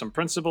 here's some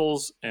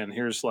principles, and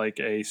here's like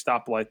a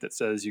stoplight that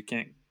says you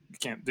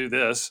can't do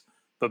this.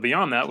 But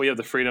beyond that, we have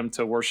the freedom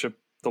to worship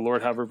the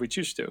Lord however we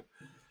choose to.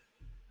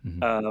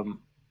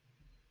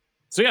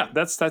 So yeah,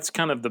 that's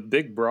kind of the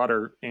big,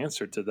 broader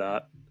answer to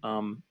that.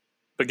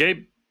 But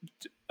Gabe,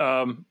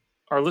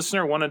 our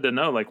listener wanted to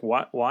know, like,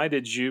 why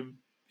did you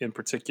in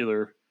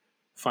particular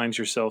find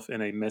yourself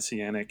in a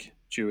Messianic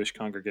Jewish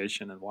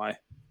congregation, and why?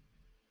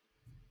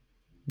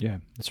 Yeah,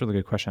 that's a really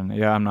good question.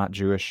 Yeah, I'm not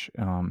Jewish.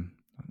 No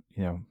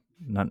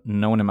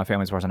one in my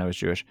family, as far as I know, is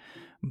Jewish,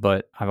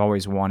 but I've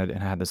always wanted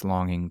and had this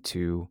longing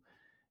to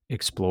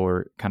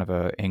explore kind of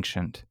an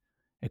ancient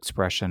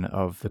expression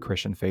of the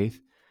Christian faith.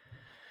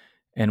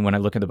 And when I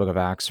look at the book of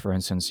Acts, for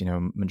instance,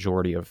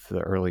 majority of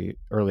the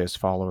earliest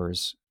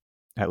followers,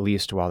 at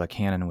least while the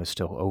canon was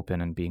still open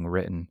and being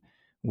written,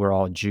 were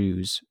all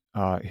Jews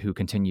who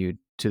continued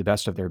to the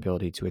best of their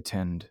ability to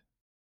attend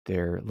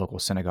their local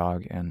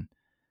synagogue and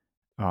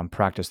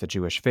practice the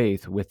Jewish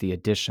faith, with the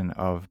addition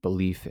of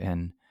belief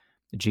in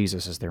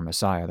Jesus as their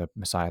Messiah, the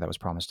Messiah that was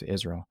promised to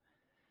Israel.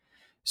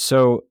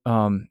 So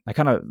I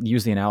kind of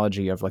use the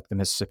analogy of like the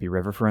Mississippi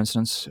River, for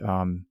instance.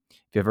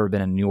 If you've ever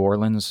been in New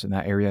Orleans, in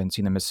that area, and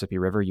seen the Mississippi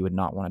River, you would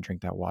not want to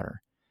drink that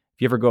water.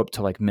 If you ever go up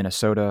to like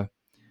Minnesota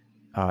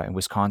and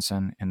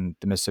Wisconsin and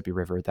the Mississippi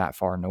River that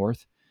far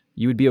north,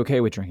 you would be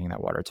okay with drinking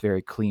that water. It's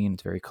very clean.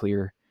 It's very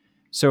clear.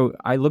 So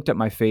I looked at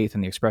my faith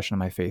and the expression of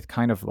my faith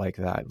kind of like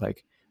that.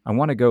 Like, I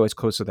want to go as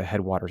close to the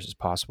headwaters as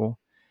possible.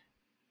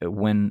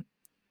 When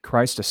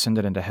Christ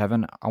ascended into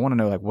heaven, I want to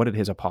know, like, what did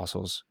his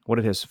apostles, what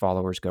did his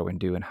followers go and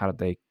do, and how did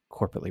they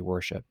corporately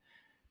worship?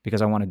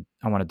 Because I want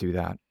to do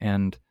that.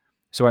 And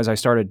so as I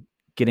started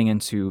getting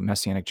into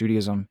Messianic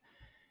Judaism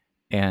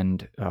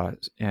and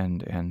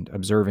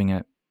observing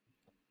it,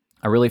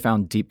 I really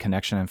found deep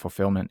connection and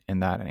fulfillment in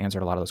that, and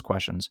answered a lot of those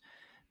questions,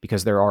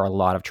 because there are a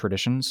lot of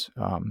traditions.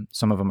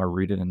 Some of them are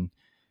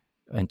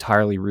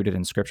entirely rooted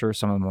in Scripture.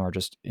 Some of them are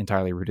just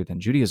entirely rooted in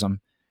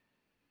Judaism.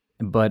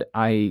 But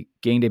I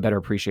gained a better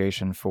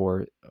appreciation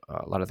for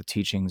a lot of the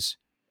teachings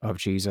of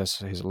Jesus,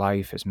 his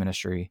life, his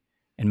ministry,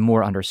 and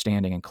more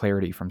understanding and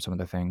clarity from some of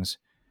the things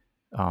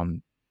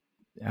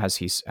as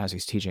he's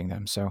teaching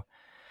them. So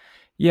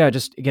yeah,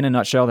 just again, in a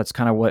nutshell, that's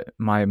kind of what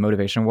my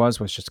motivation was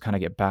just kind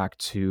of get back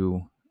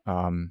to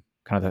kind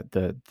of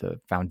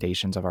the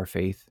foundations of our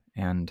faith.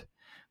 And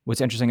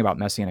what's interesting about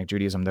Messianic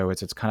Judaism, though,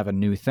 is it's kind of a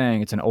new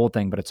thing. It's an old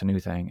thing, but it's a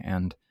new thing.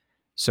 And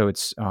so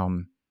it's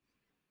kind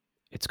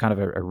of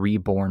a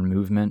reborn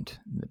movement,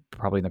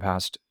 probably in the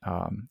past,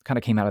 kind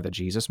of came out of the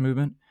Jesus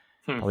movement,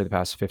 probably the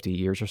past 50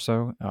 years or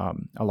so.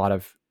 A lot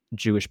of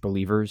Jewish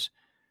believers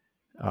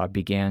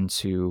began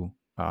to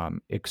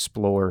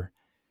explore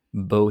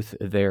both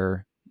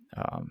their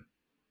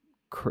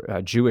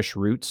Jewish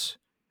roots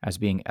as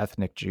being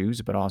ethnic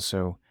Jews, but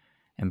also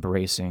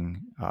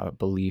embracing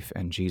belief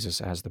in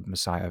Jesus as the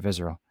Messiah of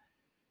Israel.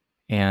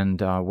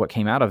 And what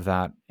came out of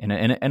that,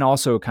 and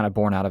also kind of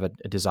born out of a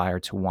desire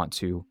to want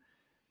to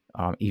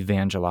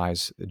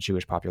evangelize the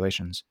Jewish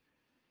populations.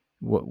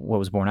 What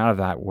was born out of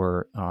that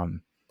were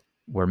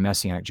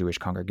Messianic Jewish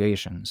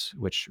congregations,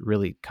 which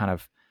really kind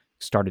of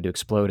started to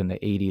explode in the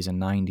 80s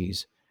and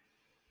 90s.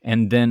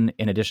 And then,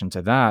 in addition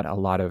to that, a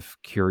lot of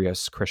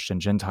curious Christian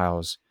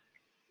Gentiles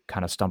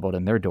kind of stumbled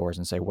in their doors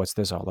and say, "What's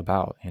this all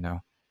about?"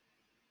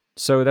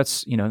 So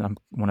that's, I'm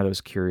one of those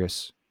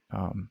curious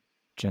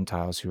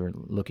Gentiles who are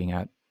looking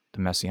at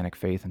the Messianic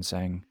faith and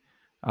saying,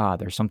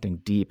 there's something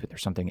deep,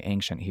 there's something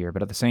ancient here,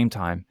 but at the same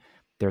time,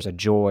 there's a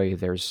joy,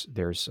 there's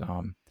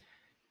the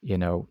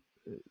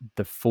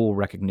full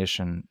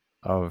recognition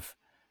of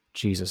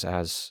Jesus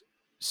as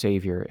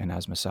Savior and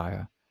as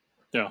Messiah.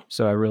 Yeah.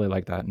 So I really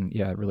like that, and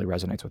yeah, it really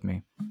resonates with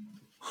me.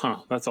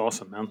 That's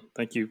awesome, man.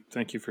 Thank you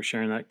for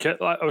sharing that.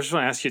 I was just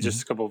going to ask you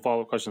just a couple of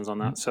follow-up questions on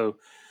that. So,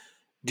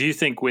 do you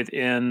think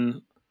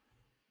within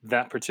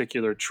that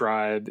particular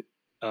tribe,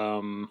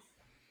 and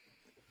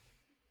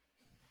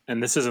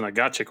this isn't a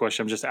gotcha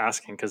question, I'm just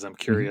asking because I'm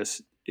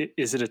curious,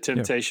 is it a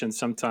temptation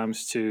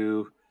sometimes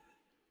to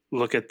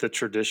look at the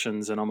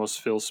traditions and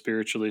almost feel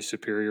spiritually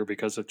superior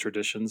because of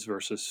traditions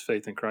versus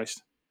faith in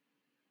Christ?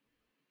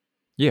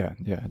 Yeah,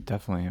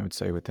 definitely. I would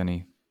say with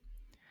any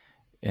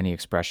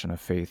expression of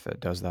faith that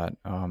does that.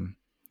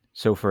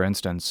 So, for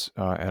instance,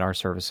 at our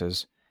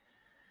services,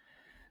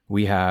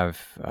 we have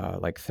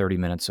like 30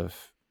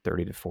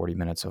 to 40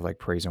 minutes of like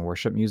praise and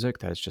worship music.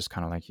 That's just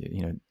kind of like,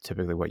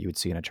 typically what you would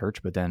see in a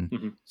church. But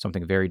then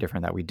something very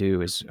different that we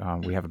do is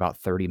we have about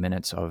 30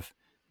 minutes of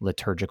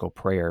liturgical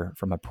prayer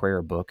from a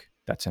prayer book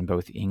that's in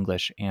both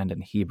English and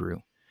in Hebrew,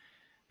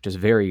 which is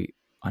very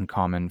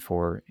uncommon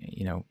for,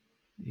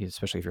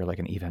 especially if you're like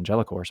an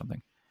evangelical or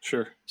something.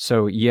 Sure.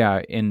 So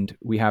yeah, and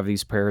we have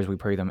these prayers. We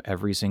pray them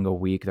every single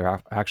week.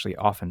 They're actually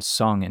often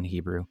sung in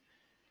Hebrew.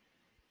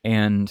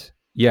 And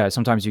yeah,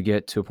 sometimes you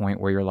get to a point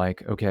where you're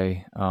like,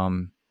 okay,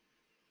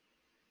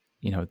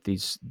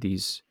 these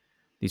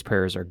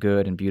prayers are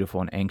good and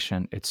beautiful and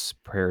ancient. It's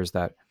prayers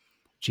that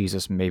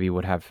Jesus maybe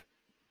would have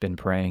been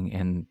praying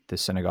in the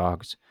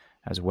synagogues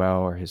as well,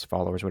 or his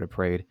followers would have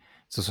prayed.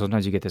 So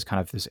sometimes you get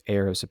this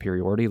air of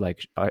superiority,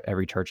 like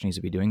every church needs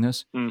to be doing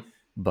this.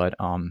 But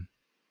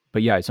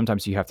yeah,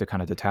 sometimes you have to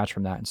kind of detach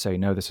from that and say,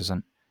 no, this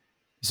isn't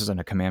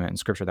a commandment in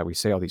Scripture that we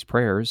say all these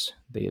prayers.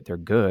 They're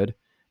good,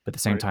 but at the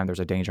same time, there's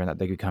a danger in that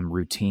they become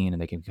routine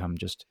and they can become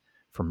just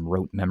from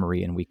rote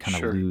memory, and we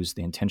kind of lose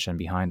the intention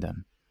behind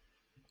them.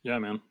 Yeah,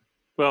 man.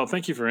 Well,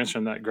 thank you for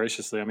answering that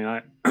graciously. I mean,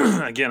 I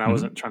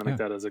wasn't trying to make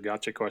that as a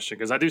gotcha question,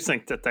 because I do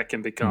think that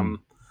can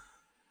become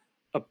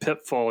a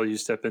pitfall you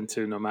step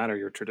into no matter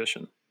your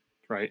tradition,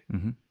 right?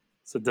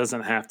 So it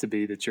doesn't have to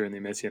be that you're in the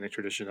Messianic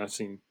tradition. I've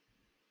seen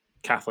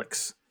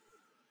Catholics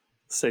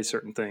say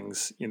certain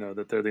things,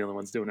 that they're the only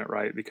ones doing it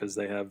right because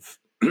they have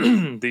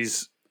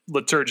these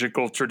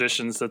liturgical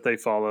traditions that they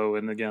follow.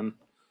 And again,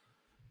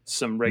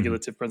 some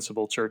regulative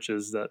principle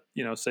churches that,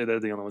 say they're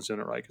the only ones doing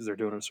it right because they're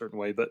doing it a certain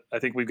way. But I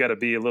think we've got to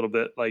be a little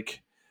bit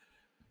like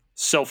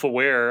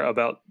self-aware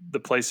about the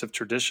place of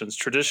traditions.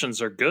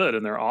 Traditions are good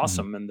and they're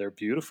awesome and they're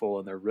beautiful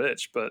and they're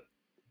rich, but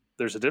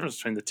there's a difference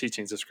between the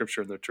teachings of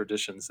Scripture and the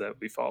traditions that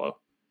we follow.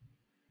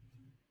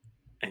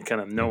 And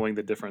kind of knowing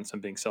the difference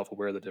and being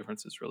self-aware of the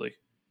difference is really,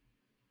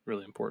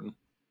 really important.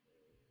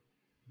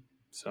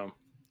 So,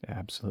 yeah,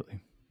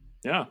 absolutely.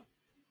 Yeah.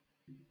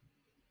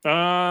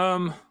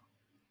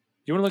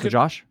 You want to look at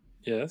Josh?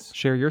 Yes.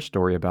 Share your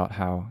story about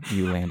how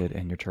you landed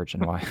in your church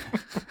and why.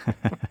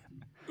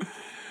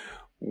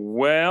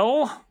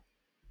 Well,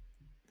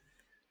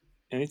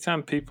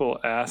 anytime people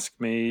ask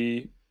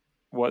me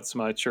what's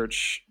my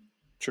church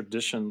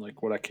tradition,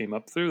 like what I came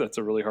up through, that's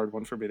a really hard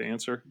one for me to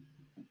answer.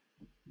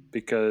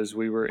 because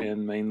we were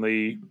in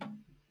mainly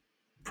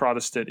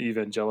Protestant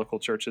evangelical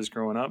churches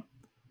growing up.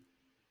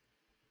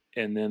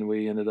 And then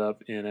we ended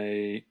up in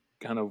a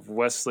kind of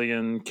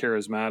Wesleyan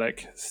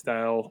charismatic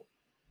style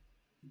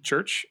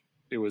church.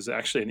 It was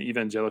actually an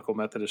evangelical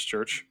Methodist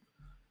church,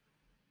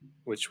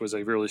 which was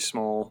a really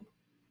small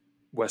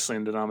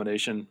Wesleyan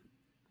denomination.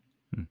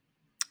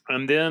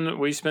 And then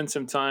we spent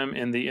some time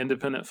in the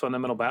Independent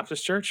Fundamental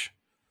Baptist Church.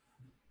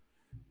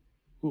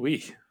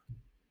 Ooh-wee.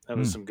 That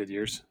was some good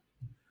years.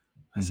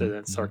 I say that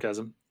in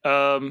sarcasm.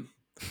 And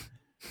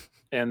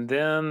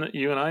then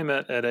you and I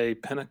met at a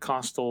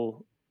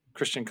Pentecostal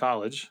Christian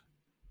college,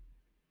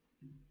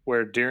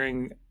 where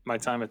during my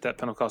time at that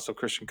Pentecostal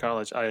Christian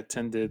college, I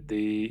attended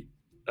the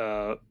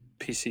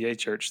PCA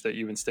church that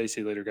you and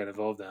Stacy later got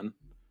involved in,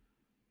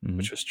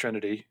 which was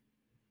Trinity,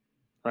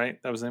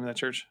 right? That was the name of that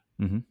church?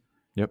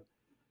 Yep.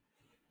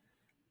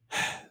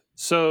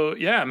 So,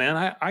 yeah,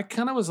 man, I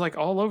kind of was like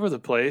all over the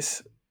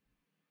place.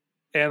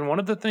 And one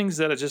of the things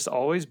that just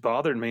always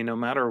bothered me, no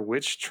matter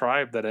which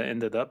tribe that I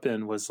ended up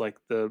in, was like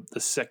the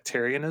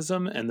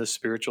sectarianism and the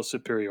spiritual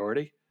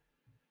superiority.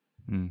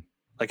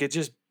 Like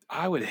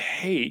I would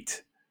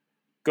hate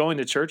going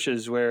to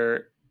churches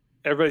where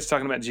everybody's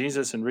talking about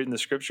Jesus and reading the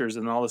scriptures,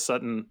 and all of a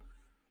sudden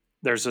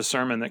there's a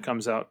sermon that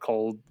comes out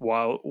called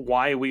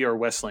Why We Are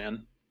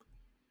Wesleyan,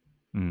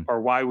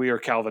 or Why We Are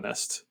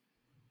Calvinist,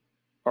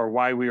 or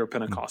Why We Are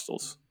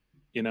Pentecostals,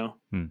 you know?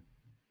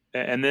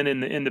 And then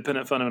in the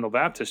Independent Fundamental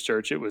Baptist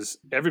Church, it was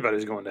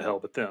everybody's going to hell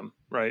but them,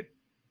 right?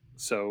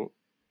 So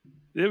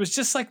it was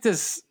just like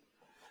this,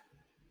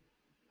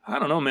 I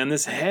don't know, man,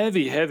 this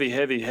heavy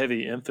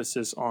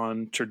emphasis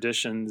on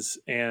traditions.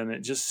 And it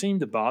just seemed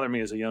to bother me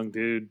as a young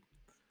dude.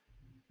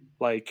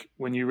 Like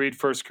when you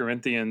read 1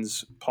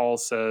 Corinthians, Paul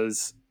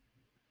says,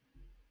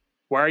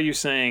 why are you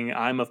saying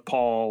I'm of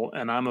Paul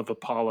and I'm of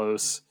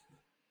Apollos?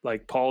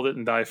 Like Paul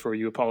didn't die for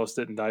you, Apollos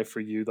didn't die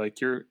for you.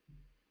 Like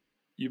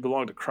you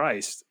belong to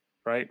Christ,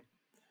 right?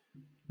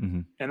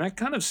 And that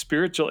kind of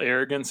spiritual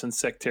arrogance and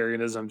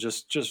sectarianism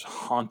just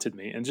haunted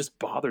me and just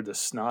bothered the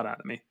snot out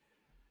of me.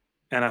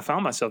 And I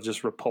found myself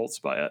just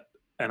repulsed by it.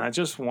 And I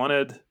just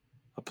wanted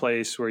a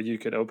place where you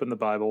could open the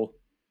Bible,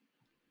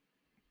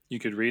 you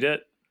could read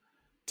it,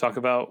 talk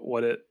about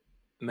what it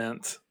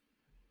meant,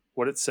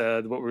 what it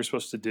said, what we were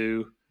supposed to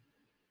do.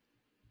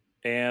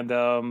 And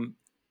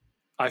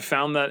I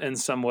found that in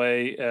some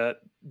way at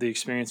the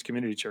Experience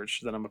Community Church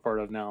that I'm a part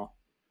of now.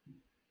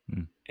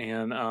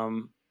 And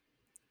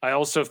I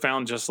also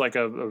found just like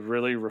a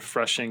really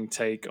refreshing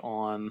take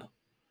on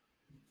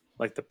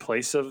like the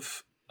place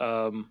of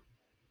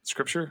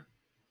scripture.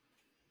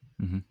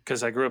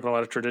 Because I grew up in a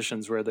lot of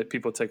traditions where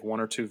people take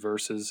one or two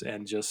verses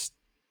and just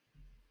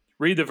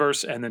read the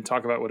verse and then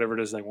talk about whatever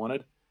it is they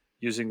wanted,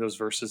 using those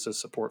verses as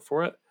support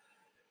for it.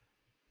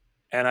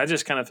 And I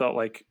just kind of felt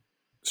like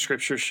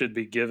scripture should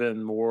be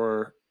given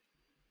more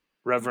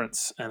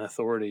reverence and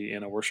authority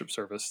in a worship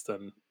service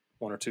than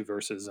one or two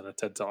verses in a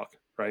TED Talk,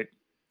 right?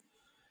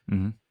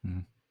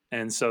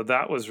 And so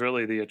that was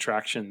really the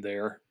attraction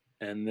there.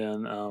 And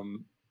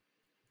then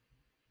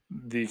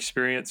the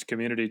Experience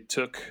community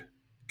took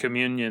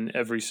communion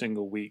every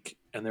single week.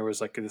 And there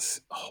was like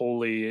this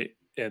holy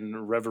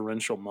and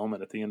reverential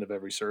moment at the end of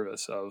every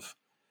service of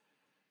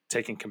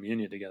taking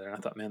communion together. And I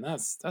thought, man,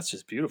 that's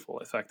just beautiful.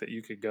 The fact that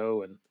you could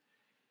go and,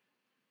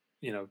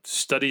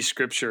 study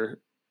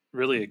scripture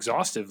really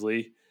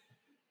exhaustively,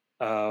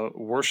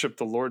 worship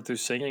the Lord through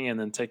singing, and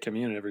then take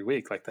communion every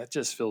week. Like that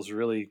just feels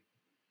really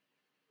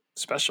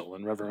special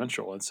and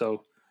reverential. And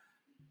so,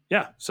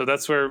 so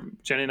that's where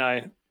Jenny and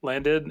I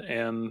landed.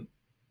 And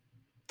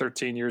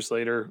 13 years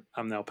later,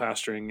 I'm now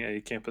pastoring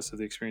a campus of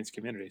the Experience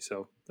community.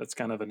 So that's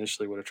kind of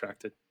initially what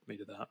attracted me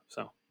to that.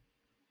 So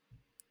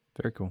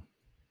very cool.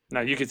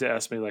 Now you get to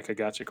ask me like a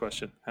gotcha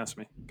question. Ask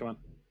me. Come on.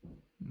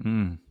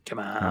 Come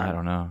on. I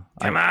don't know.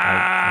 Come on.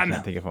 I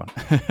can't think of one.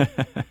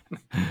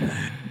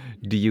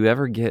 Do you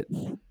ever get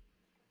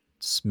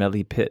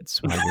smelly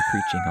pits while you're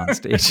preaching on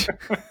stage?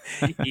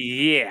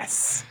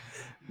 Yes.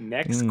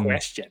 Next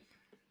question.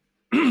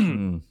 Are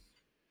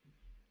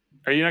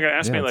you not going to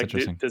ask me like,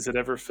 does it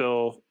ever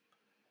feel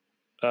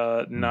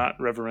not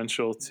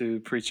reverential to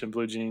preach in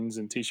blue jeans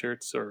and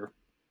t-shirts, or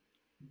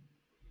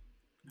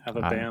have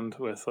a band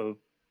with a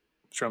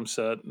drum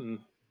set and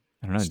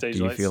I don't know. Stage do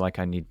you lights? feel like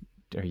I need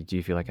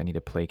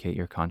to placate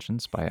your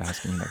conscience by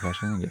asking that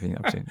question and giving you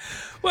the opportunity?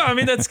 Well, I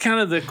mean, that's kind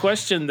of the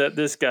question that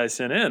this guy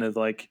sent in, is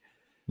like,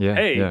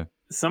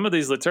 some of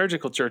these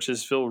liturgical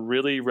churches feel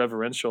really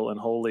reverential and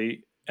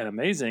holy and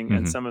amazing,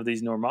 and some of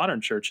these more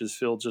modern churches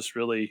feel just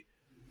really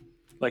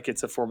like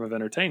it's a form of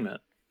entertainment.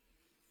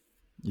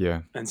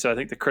 Yeah. And so I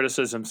think the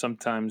criticism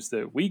sometimes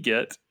that we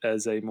get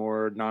as a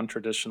more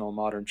non-traditional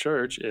modern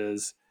church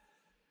is,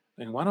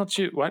 I mean,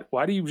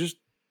 why do you just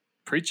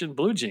preach in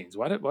blue jeans?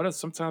 Why do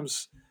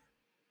sometimes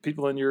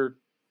people in your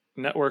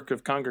network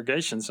of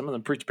congregations, some of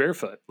them preach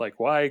barefoot? Like,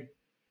 why?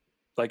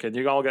 Like, and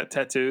you all got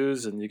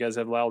tattoos and you guys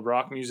have loud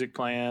rock music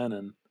playing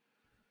and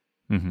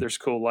there's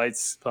cool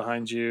lights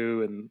behind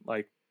you. And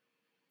like,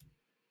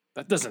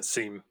 that doesn't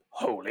seem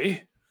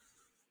holy.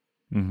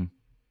 Mm-hmm.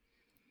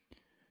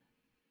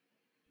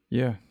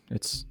 Yeah,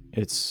 it's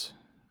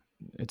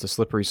a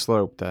slippery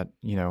slope that,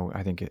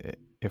 I think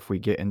if we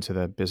get into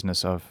the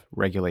business of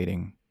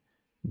regulating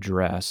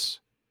dress,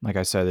 like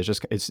I said,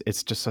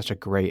 it's just such a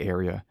gray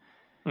area.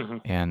 Mm-hmm.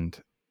 And,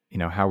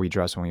 how we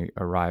dress when we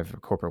arrive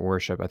at corporate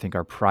worship, I think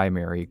our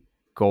primary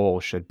goal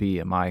should be,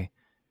 am I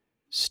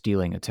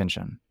stealing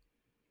attention?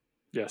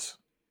 Yes.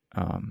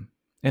 And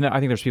I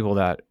think there's people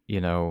that,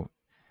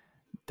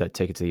 that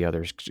take it to the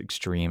other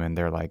extreme, and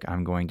they're like,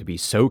 I'm going to be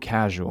so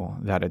casual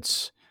that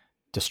it's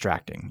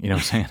distracting. You know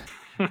what I'm saying?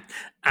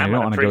 I'm you don't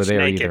going want to to go preach there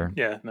naked. either.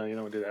 Yeah, no, you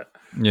don't want to do that.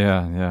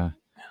 Yeah.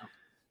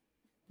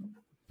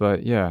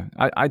 But yeah,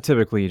 I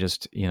typically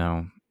just,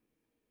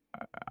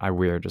 I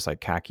wear just like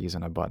khakis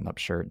and a button-up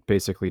shirt.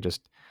 Basically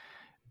just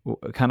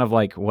kind of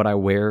like what I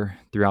wear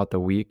throughout the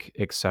week,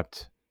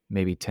 except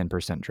maybe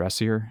 10%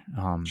 dressier.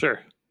 Sure.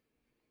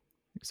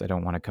 Because I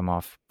don't want to come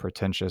off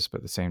pretentious, but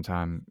at the same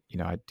time,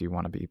 I do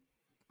want to be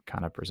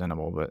kind of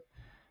presentable. But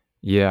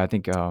yeah, I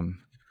think,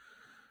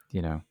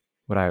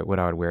 what I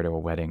would wear to a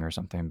wedding or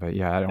something. But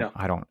yeah,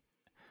 I don't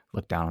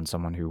look down on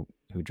someone who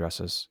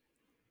dresses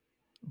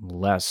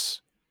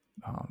less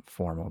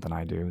formal than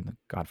I do.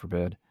 God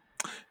forbid.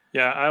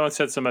 Yeah, I once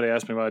had somebody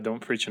ask me why I don't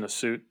preach in a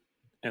suit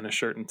and a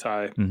shirt and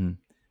tie.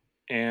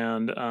 Mm-hmm.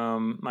 And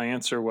my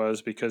answer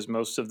was because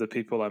most of the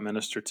people I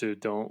minister to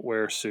don't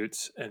wear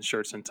suits and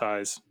shirts and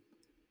ties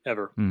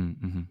ever.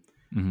 Mm-hmm.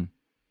 Mm-hmm.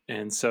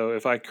 And so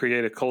if I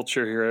create a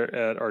culture here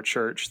at our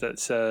church that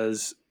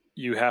says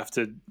you have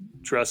to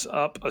dress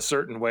up a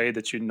certain way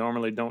that you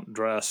normally don't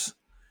dress,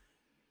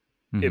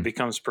 Mm-hmm. it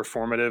becomes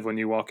performative when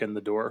you walk in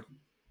the door,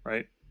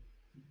 right?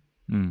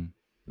 Mm.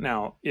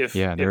 Now,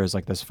 there is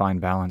like this fine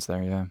balance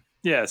there. Yeah.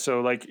 Yeah.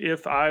 So like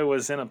if I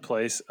was in a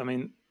place, I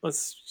mean,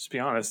 let's just be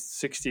honest,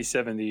 60,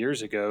 70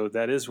 years ago,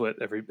 that is what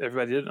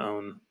everybody did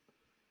own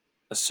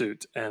a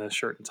suit and a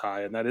shirt and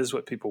tie. And that is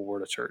what people wore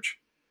to church.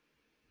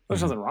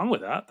 There's nothing wrong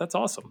with that. That's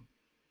awesome.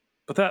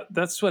 But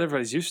that's what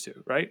everybody's used to,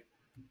 right?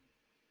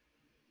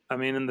 I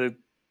mean,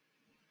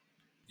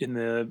 in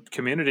the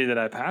community that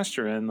I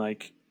pastor in,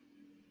 like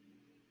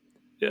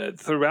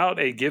throughout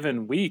a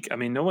given week, I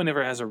mean, no one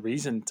ever has a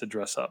reason to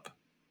dress up.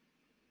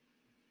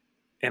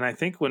 And I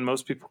think when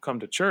most people come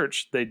to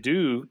church, they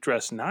do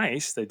dress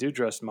nice, they do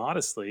dress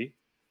modestly,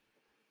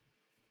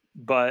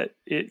 but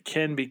it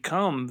can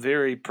become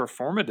very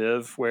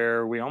performative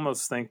where we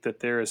almost think that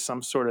there is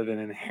some sort of an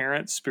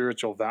inherent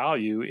spiritual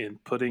value in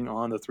putting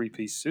on the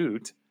three-piece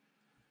suit.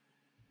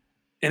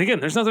 And again,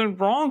 there's nothing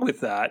wrong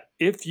with that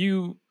if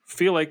you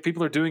feel like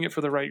people are doing it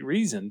for the right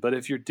reason. But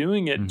if you're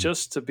doing it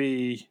just to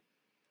be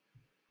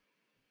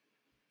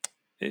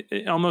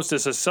almost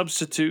as a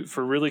substitute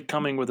for really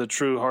coming with a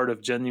true heart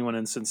of genuine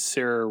and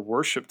sincere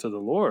worship to the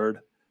Lord,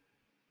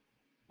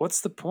 what's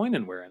the point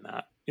in wearing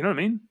that? You know what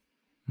I mean?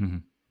 Mm-hmm.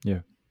 Yeah.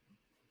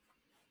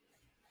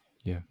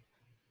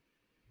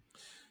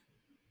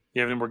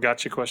 You have any more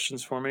gotcha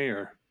questions for me,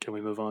 or can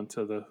we move on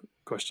to the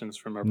questions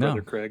from our No,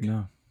 brother Craig?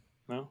 No?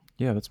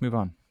 Yeah, let's move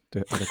on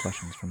to other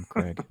questions from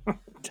Craig.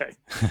 Okay.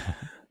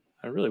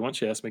 I really want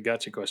you to ask me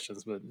gotcha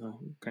questions, but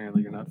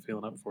apparently you're not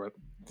feeling up for it.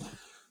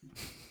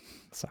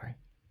 Sorry.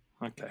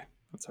 Okay,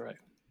 that's all right.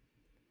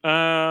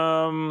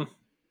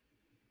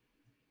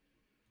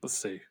 Let's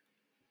see.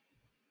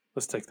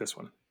 Let's take this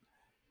one.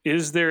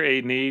 Is there a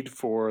need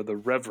for the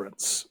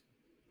reverence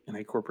in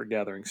a corporate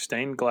gathering?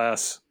 Stained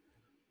glass,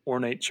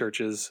 ornate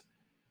churches,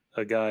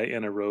 a guy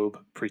in a robe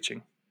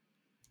preaching.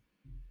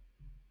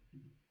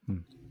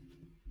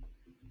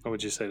 What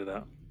would you say to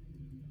that?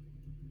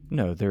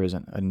 No, there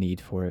isn't a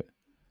need for it.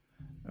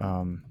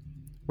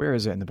 Where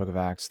is it in the book of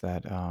Acts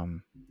that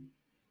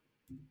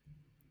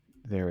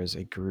there is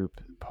a group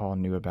Paul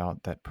knew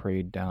about that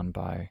prayed down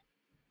by...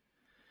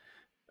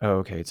 Oh,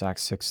 okay, it's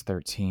Acts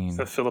 6:13. Is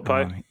that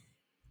Philippi?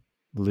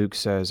 Luke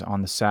says,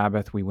 on the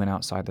Sabbath, we went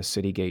outside the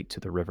city gate to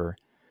the river,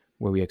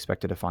 where we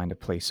expected to find a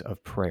place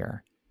of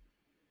prayer.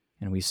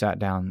 And we sat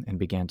down and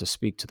began to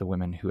speak to the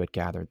women who had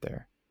gathered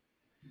there.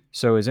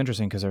 So it's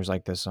interesting because there's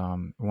like this,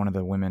 one of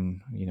the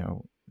women,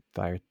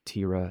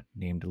 Thyatira,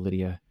 named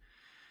Lydia.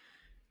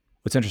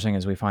 What's interesting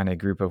is we find a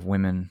group of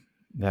women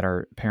that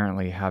are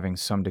apparently having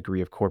some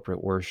degree of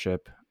corporate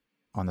worship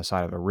on the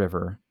side of a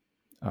river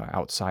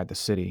outside the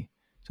city.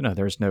 So no,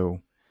 there's no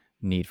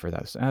need for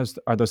that.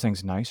 Are those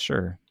things nice?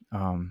 Sure.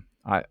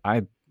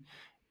 I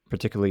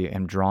particularly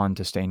am drawn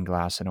to stained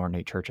glass and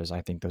ornate churches.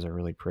 I think those are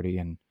really pretty,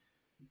 and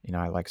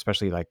I like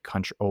especially like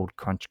old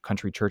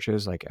country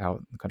churches like out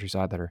in the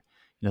countryside that are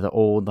the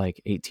old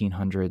like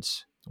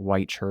 1800s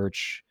white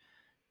church,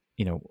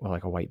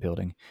 like a white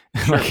building,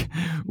 Sure. like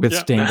with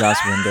stained glass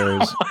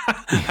windows.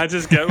 I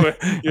just get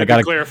what you got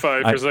to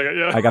clarify for a second.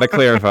 Yeah, I got to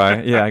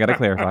clarify. Yeah, I got to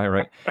clarify.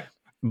 Right.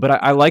 But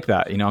I like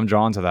that. I'm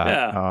drawn to that.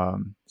 Yeah.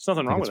 There's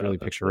nothing wrong with it's really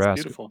that. picturesque.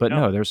 That's beautiful. But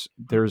no,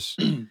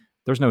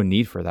 there's no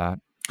need for that.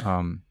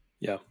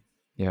 Yeah.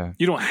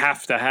 You don't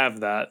have to have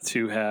that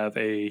to have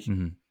a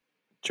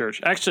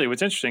church. Actually,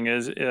 what's interesting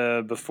is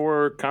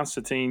before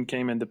Constantine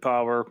came into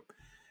power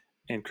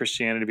and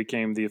Christianity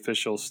became the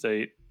official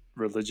state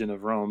religion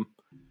of Rome,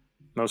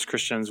 most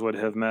Christians would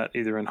have met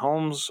either in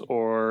homes,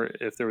 or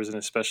if there was an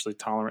especially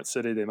tolerant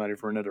city, they might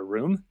have rented a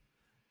room,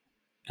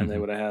 and they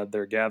would have had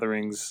their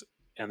gatherings,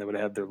 and they would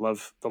have had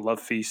the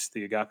love feast,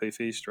 the agape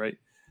feast, right?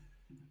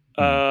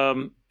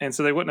 And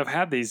so they wouldn't have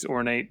had these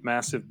ornate,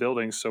 massive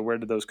buildings. So where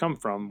did those come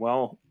from?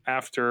 Well,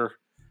 after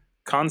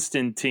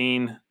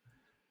Constantine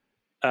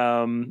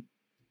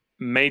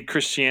made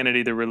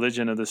Christianity the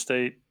religion of the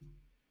state,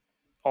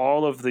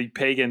 all of the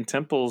pagan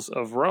temples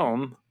of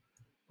Rome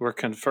were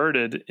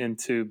converted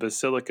into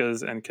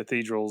basilicas and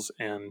cathedrals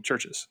and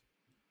churches.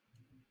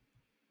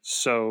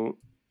 So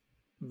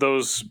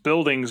those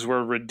buildings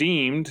were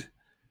redeemed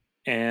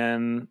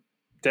and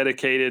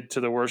dedicated to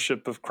the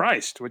worship of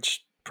Christ,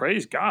 which,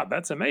 praise God,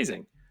 that's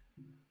amazing.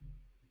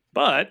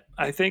 But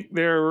I think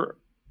there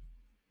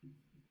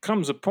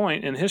comes a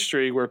point in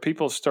history where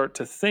people start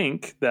to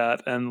think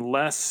that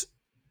unless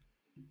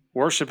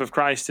worship of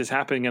Christ is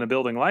happening in a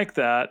building like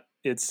that,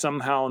 it's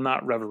somehow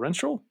not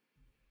reverential.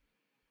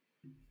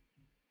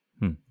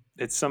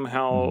 It's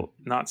somehow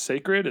not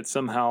sacred. It's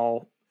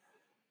somehow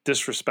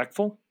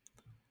disrespectful,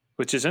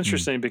 which is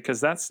interesting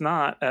because that's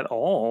not at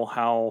all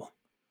how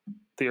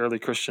the early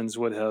Christians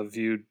would have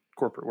viewed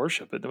corporate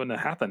worship. It wouldn't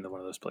have happened in one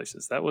of those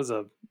places. That was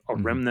a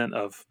remnant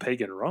of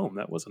pagan Rome.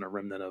 That wasn't a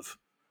remnant of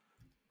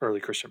early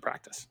Christian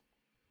practice.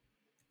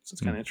 So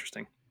it's kind of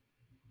interesting.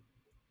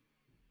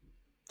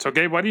 So,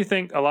 Gabe, why do you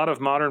think a lot of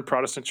modern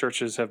Protestant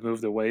churches have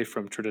moved away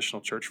from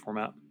traditional church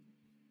format?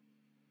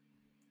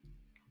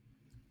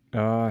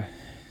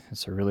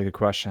 That's a really good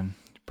question.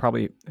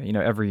 Probably,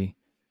 every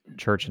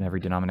church and every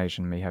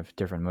denomination may have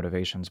different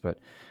motivations, but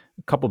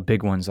a couple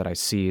big ones that I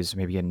see is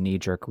maybe a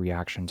knee-jerk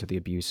reaction to the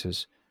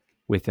abuses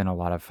within a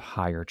lot of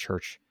higher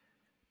church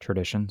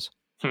traditions.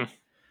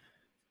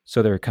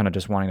 So they're kind of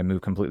just wanting to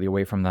move completely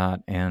away from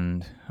that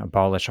and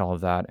abolish all of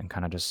that and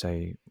kind of just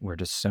say, we're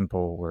just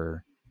simple,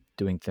 we're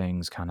doing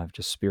things kind of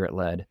just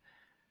spirit-led.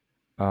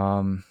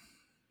 And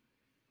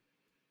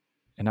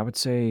I would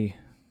say,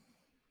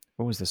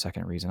 what was the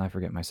second reason? I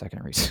forget my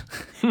second reason.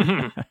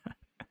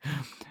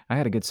 I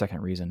had a good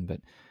second reason, but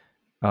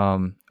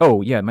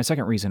my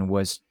second reason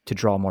was to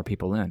draw more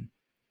people in.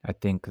 I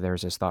think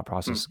there's this thought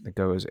process that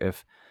goes,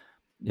 if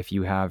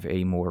you have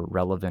a more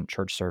relevant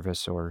church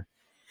service or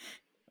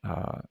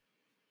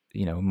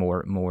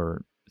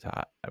more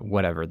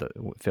whatever, the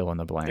fill in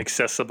the blank,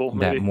 accessible,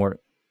 maybe?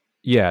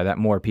 that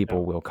more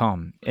people will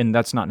come. And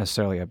that's not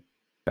necessarily a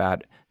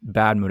bad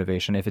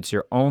motivation. If it's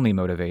your only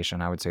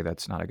motivation, I would say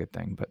that's not a good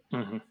thing. But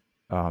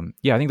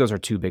I think those are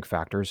two big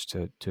factors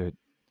to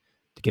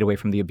get away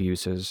from the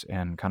abuses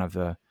and kind of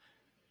the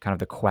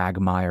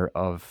quagmire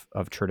of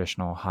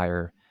traditional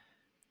higher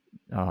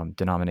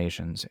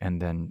denominations,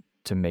 and then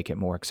to make it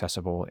more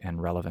accessible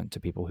and relevant to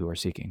people who are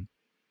seeking.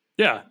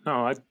 Yeah,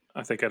 no,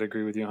 I think I'd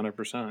agree with you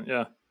 100%.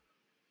 Yeah.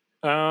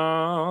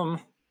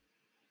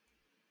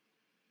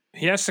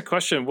 He asked the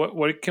question,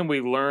 what can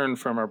we learn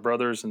from our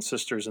brothers and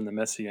sisters in the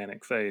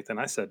Messianic faith? And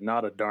I said,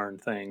 not a darn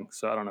thing.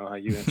 So I don't know how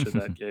you answered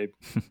that, Gabe.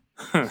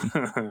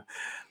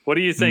 What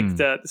do you think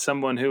that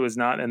someone who is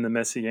not in the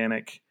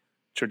Messianic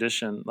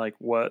tradition, like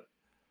what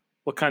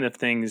kind of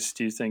things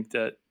do you think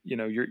that,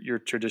 your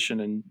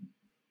tradition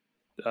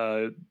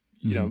and,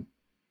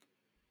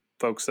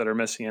 folks that are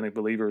Messianic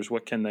believers,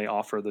 what can they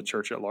offer the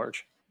church at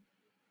large?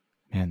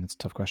 Man, that's a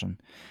tough question.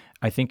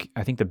 I think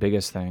the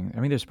biggest thing,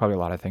 there's probably a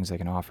lot of things they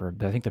can offer,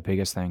 but I think the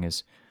biggest thing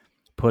is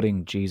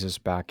putting Jesus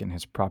back in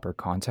his proper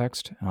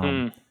context,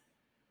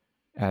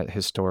 at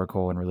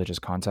historical and religious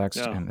context,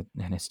 and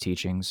his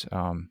teachings.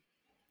 I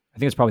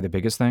think it's probably the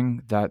biggest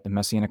thing that the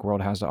Messianic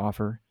world has to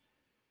offer.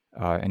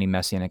 Any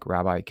Messianic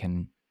rabbi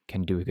can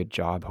do a good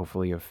job,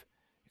 hopefully, of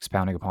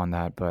expounding upon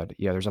that. But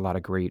yeah, there's a lot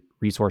of great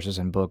resources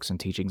and books and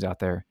teachings out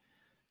there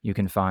you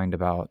can find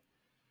about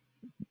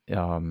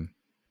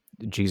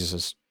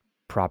Jesus's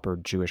proper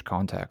Jewish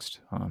context.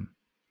 Is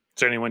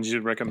there anyone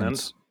you'd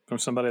recommend from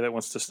somebody that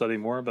wants to study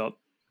more about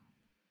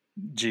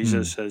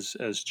Jesus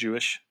as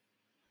Jewish?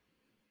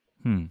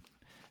 Let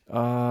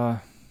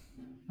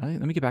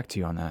me get back to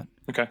you on that.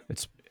 Okay.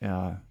 It's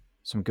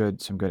some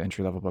good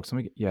entry level books.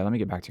 Let me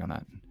get back to you on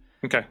that.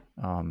 Okay.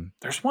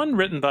 There's one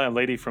written by a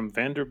lady from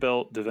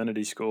Vanderbilt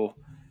Divinity School,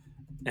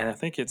 and I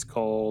think it's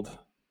called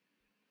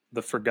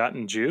The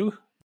Forgotten Jew.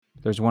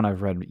 There's one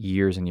I've read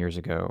years and years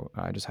ago.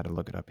 I just had to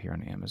look it up here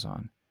on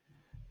Amazon.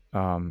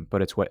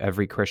 But it's what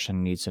every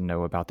Christian needs to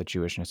know about the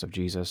Jewishness of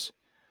Jesus.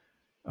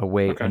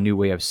 A new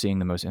way of seeing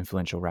the most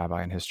influential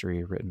rabbi in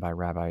history, written by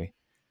Rabbi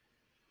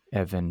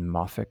Evan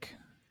Moffick.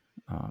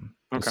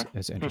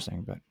 It's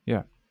interesting, but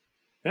yeah.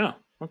 Yeah.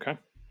 Okay.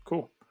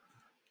 Cool.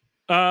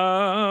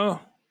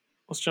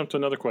 Let's jump to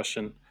another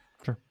question.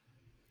 Sure.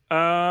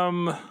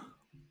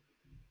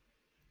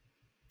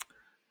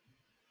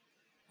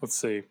 Let's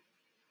see.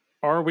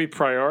 Are we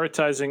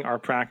prioritizing our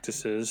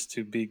practices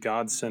to be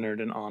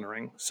God-centered and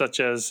honoring, such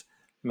as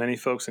many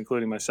folks,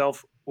 including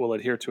myself, will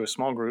adhere to a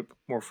small group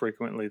more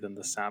frequently than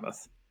the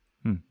Sabbath?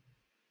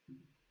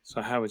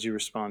 So how would you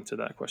respond to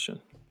that question?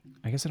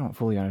 I guess I don't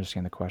fully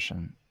understand the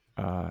question.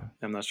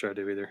 I'm not sure I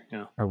do either.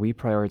 Yeah. Are we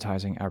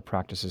prioritizing our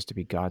practices to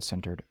be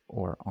God-centered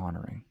or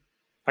honoring?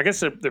 I guess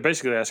they're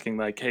basically asking,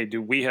 like, hey,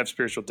 do we have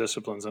spiritual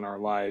disciplines in our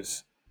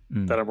lives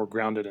that are more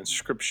grounded in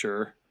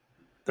Scripture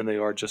than they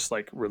are just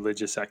like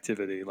religious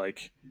activity?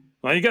 Like,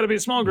 well, you got to be a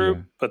small group,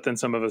 Yeah. but then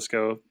some of us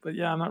go, but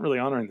yeah, I'm not really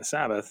honoring the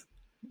Sabbath.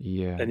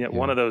 Yeah. And yet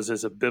one Yeah. of those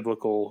is a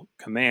biblical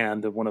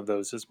command, and one of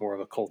those is more of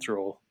a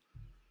cultural.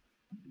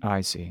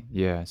 I see.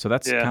 Yeah. So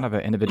that's Yeah. kind of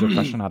an individual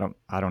question. I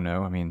don't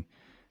know. I mean,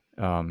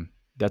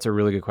 that's a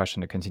really good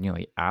question to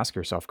continually ask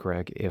yourself,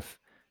 Craig, if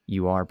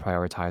you are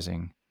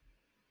prioritizing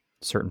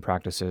certain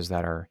practices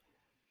that are,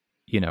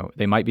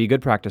 they might be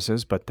good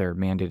practices, but they're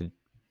mandated,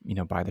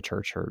 by the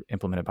church or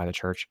implemented by the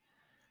church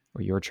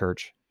or your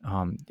church.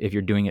 If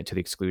you're doing it to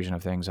the exclusion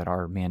of things that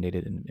are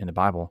mandated in the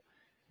Bible,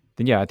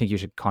 then yeah, I think you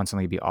should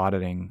constantly be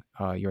auditing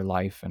your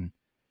life and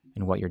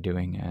what you're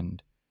doing.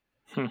 And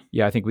Hmm.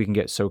 yeah, I think we can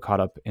get so caught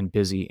up and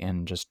busy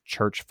in just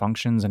church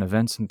functions and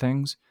events and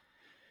things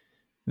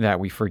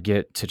that we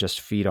forget to just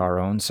feed our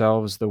own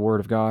selves the Word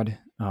of God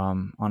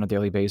on a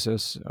daily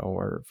basis,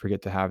 or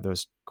forget to have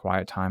those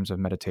quiet times of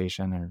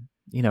meditation,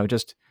 or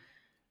just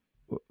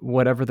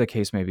whatever the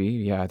case may be.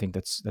 Yeah, I think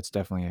that's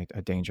definitely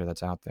a danger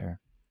that's out there.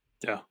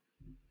 Yeah.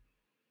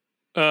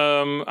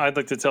 I'd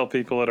like to tell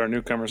people at our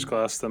newcomers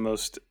class the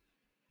most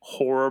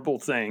horrible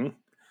thing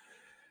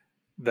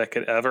that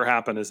could ever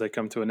happen is they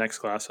come to a next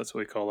class. That's what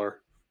we call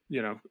our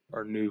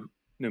new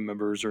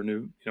members or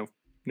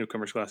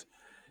newcomers class.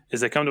 Is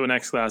they come to a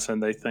next class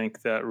and they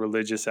think that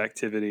religious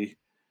activity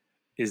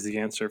is the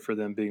answer for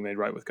them being made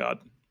right with God.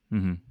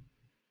 Mm-hmm.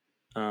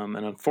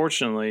 And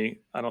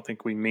unfortunately, I don't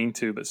think we mean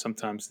to, but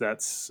sometimes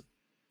that's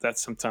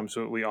sometimes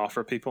what we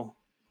offer people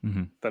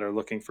Mm-hmm. that are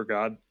looking for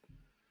God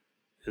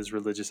is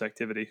religious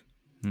activity.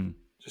 Mm-hmm.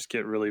 Just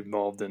get really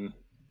involved in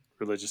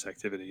religious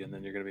activity, and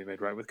then you're going to be made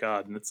right with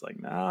God. And it's like,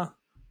 nah,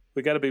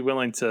 we got to be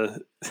willing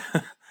to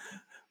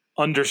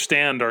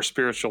understand our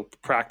spiritual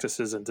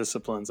practices and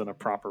disciplines in a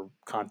proper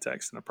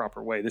context, in a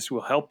proper way. This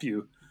will help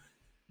you,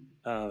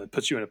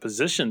 put you in a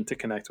position to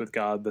connect with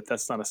God, but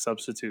that's not a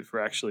substitute for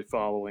actually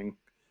following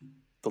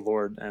the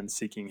Lord and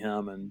seeking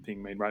Him and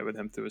being made right with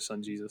Him through His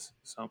Son Jesus.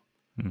 So,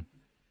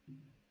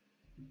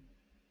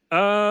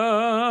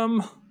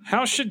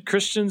 how should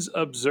Christians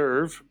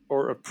observe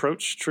or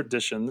approach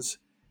traditions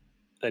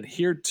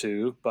adhered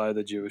to by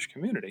the Jewish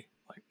community,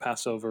 like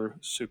Passover,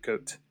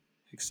 Sukkot,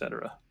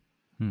 etc.?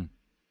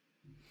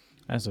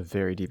 That's a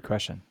very deep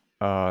question.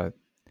 Yeah.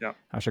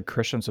 How should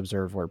Christians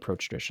observe or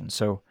approach tradition?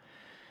 So,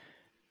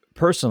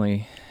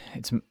 personally,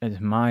 it's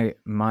my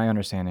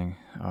understanding.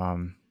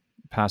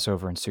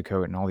 Passover and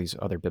Sukkot and all these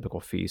other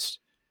biblical feasts.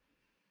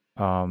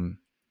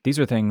 These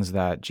are things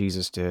that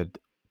Jesus did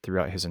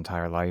throughout his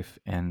entire life,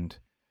 and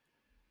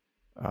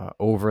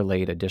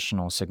overlaid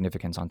additional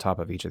significance on top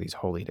of each of these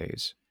holy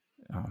days.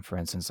 For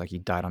instance, like he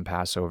died on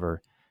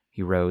Passover,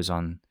 he rose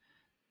on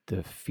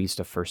the Feast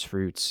of First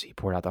Fruits, he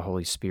poured out the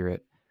Holy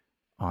Spirit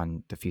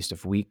on the Feast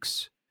of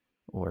Weeks,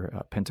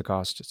 or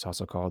Pentecost, it's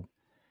also called.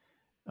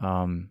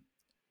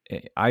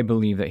 I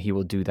believe that he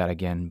will do that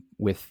again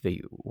with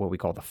what we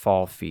call the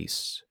fall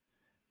feasts,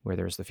 where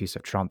there's the Feast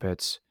of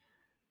Trumpets,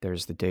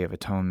 there's the Day of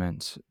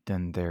Atonement,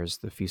 then there's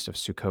the Feast of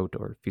Sukkot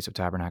or Feast of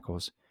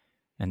Tabernacles,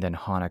 and then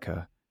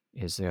Hanukkah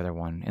is the other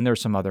one. And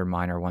there's some other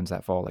minor ones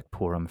that fall, like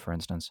Purim, for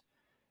instance,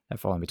 that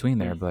fall in between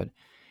there. But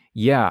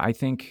yeah, I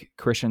think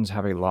Christians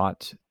have a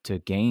lot to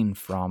gain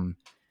from,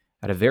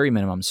 at a very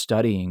minimum,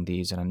 studying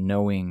these and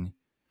knowing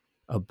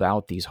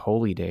about these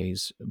holy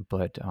days,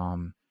 but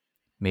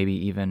maybe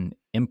even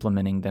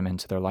implementing them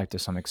into their life to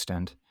some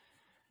extent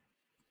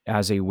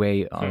as a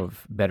way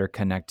of better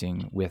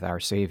connecting with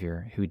our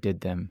Savior, who did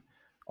them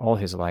all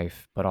his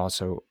life, but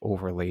also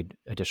overlaid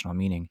additional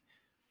meaning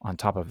on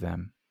top of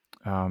them.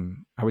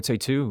 I would say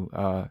too,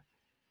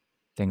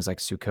 things like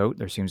Sukkot,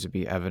 there seems to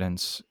be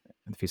evidence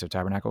in the Feast of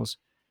Tabernacles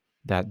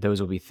that those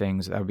will be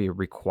things that would be a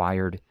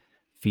required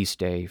feast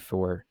day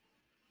for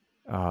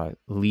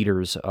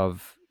leaders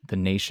of the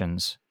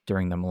nations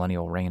during the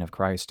millennial reign of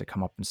Christ to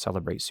come up and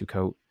celebrate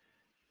Sukkot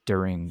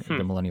during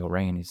the millennial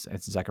reign. It's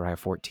Zechariah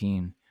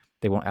 14.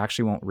 They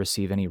won't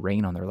receive any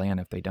rain on their land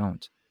if they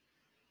don't.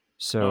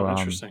 So,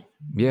 Interesting.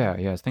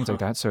 yeah, things like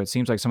that. So it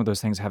seems like some of those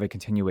things have a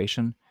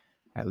continuation,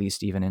 at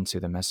least even into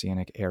the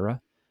Messianic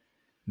era,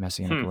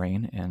 Messianic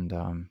reign. And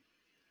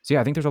so,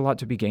 yeah, I think there's a lot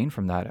to be gained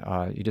from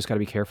that. You just got to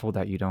be careful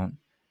that you don't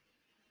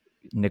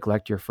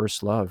neglect your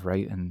first love,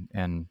 right?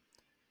 And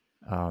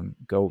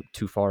go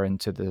too far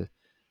into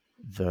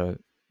the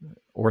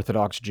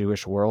Orthodox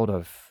Jewish world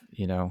of,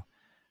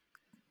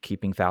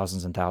 keeping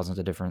thousands and thousands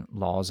of different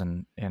laws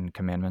and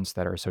commandments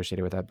that are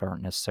associated with that but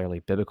aren't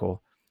necessarily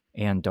biblical,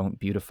 and don't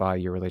beautify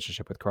your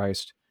relationship with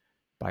Christ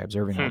by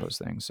observing all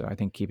those things. So I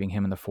think keeping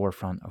him in the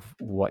forefront of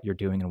what you're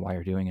doing and why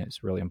you're doing it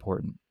is really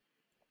important.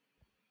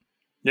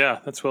 Yeah,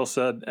 that's well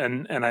said.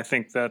 And I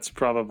think that's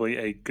probably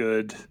a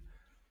good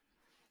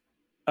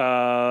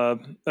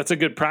that's a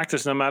good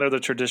practice, no matter the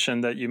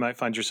tradition that you might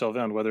find yourself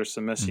in, whether it's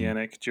the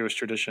Messianic Jewish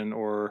tradition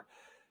or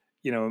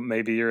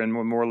maybe you're in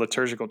a more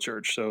liturgical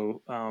church.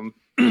 So I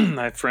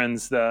have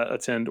friends that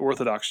attend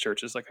Orthodox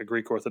churches, like a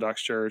Greek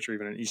Orthodox church or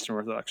even an Eastern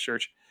Orthodox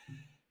church.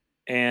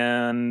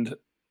 And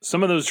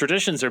some of those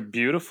traditions are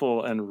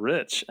beautiful and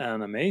rich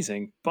and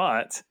amazing.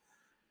 But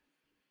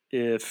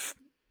if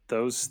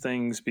those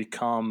things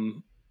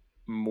become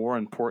more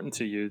important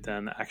to you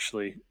than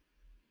actually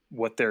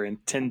what they're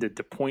intended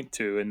to point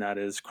to, and that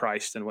is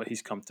Christ and what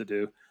he's come to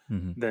do,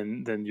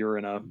 then you're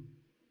in a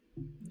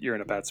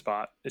bad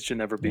spot. It should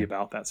never be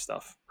about that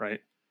stuff,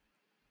 right?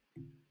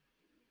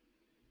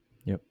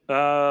 Yep. You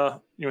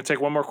want to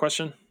take one more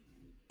question?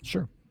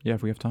 Sure. Yeah,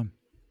 if we have time.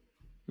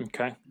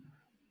 Okay.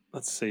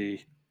 Let's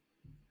see.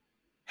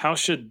 How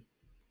should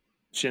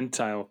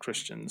Gentile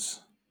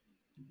Christians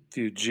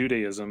view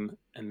Judaism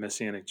and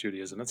Messianic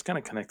Judaism? That's kind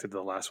of connected to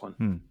the last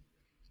one.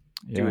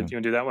 Yeah. Do you want to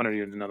do that one, or do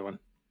you want to do another one?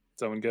 Is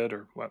that one good,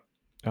 or what?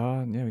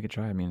 Yeah, we could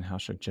try. I mean, how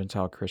should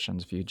Gentile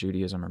Christians view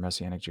Judaism or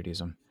Messianic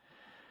Judaism?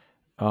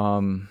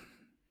 That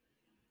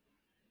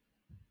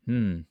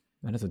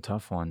is a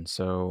tough one.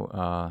 So,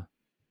 I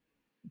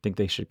think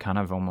they should kind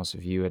of almost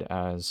view it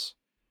as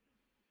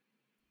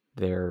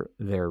their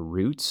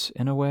roots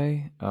in a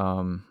way.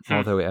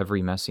 Although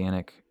every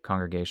Messianic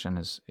congregation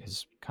is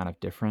kind of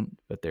different,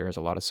 but there is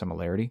a lot of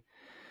similarity.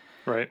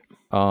 Right.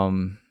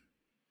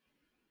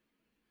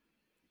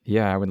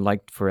 Yeah, I would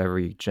like for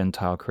every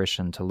Gentile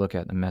Christian to look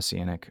at the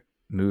Messianic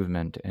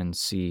movement and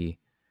see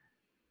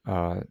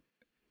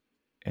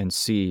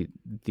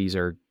these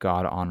are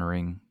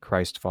God-honoring,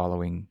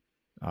 Christ-following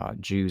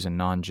Jews and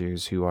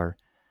non-Jews who are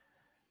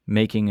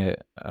making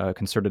a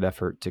concerted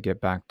effort to get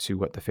back to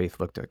what the faith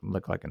looked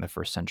like in the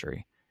first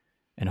century.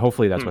 And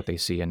hopefully that's what they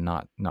see, and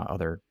not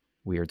other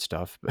weird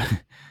stuff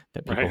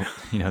that people,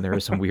 right. There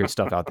is some weird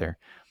stuff out there.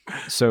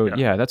 So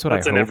that's what I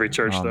hope. That's in every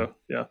church though.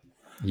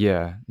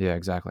 Yeah,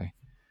 exactly.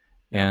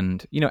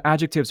 And,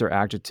 adjectives are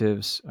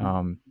adjectives.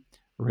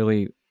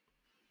 Really,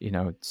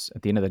 it's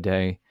at the end of the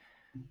day,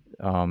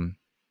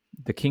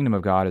 the kingdom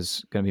of God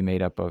is going to be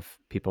made up of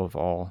people of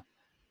all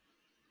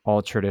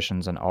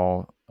traditions and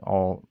all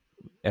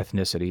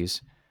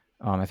ethnicities.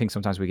 I think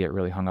sometimes we get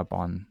really hung up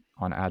on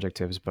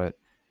adjectives, but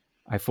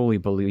I fully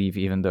believe,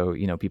 even though,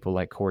 people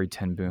like Corrie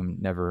ten Boom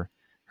never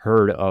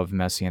heard of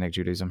Messianic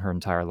Judaism her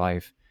entire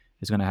life,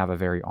 is going to have a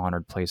very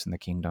honored place in the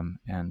kingdom.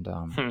 And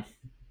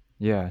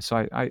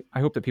so I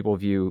hope that people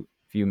view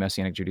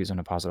Messianic Judaism in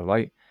a positive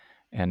light,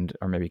 and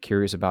are maybe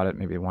curious about it.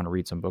 Maybe they want to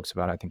read some books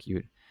about it. I think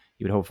you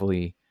would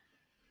hopefully,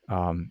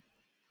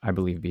 I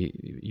believe,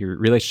 your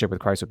relationship with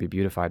Christ would be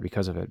beautified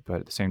because of it. But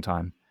at the same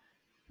time,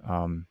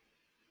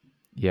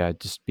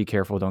 just be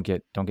careful. Don't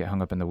get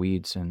hung up in the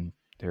weeds. And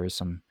there is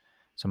some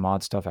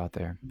odd stuff out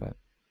there. But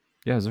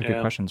those are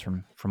good questions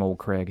from old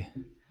Craig.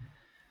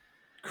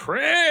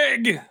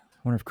 Craig!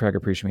 I wonder if Craig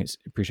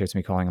appreciates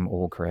me calling him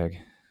old Craig.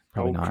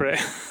 Probably not. Craig.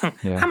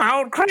 I'm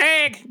old Craig.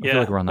 I feel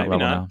like we're on that level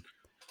now.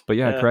 But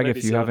Craig,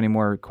 if you have any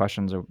more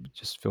questions,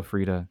 just feel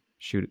free to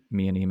shoot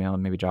me an email,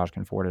 and maybe Josh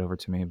can forward it over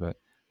to me. But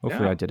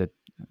hopefully I did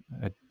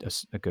a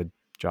good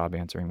job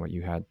answering what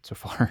you had so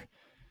far.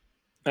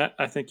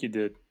 I think you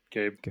did,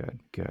 Gabe.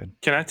 Good.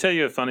 Can I tell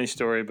you a funny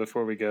story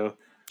before we go?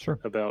 Sure.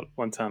 About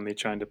one time me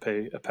trying to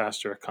pay a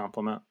pastor a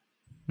compliment.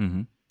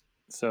 Mm-hmm.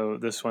 So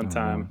this one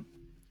time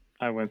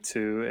I went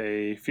to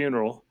a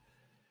funeral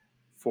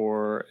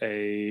for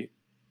a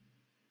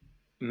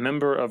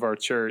member of our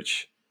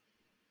church.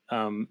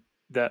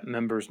 That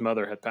member's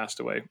mother had passed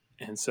away.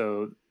 And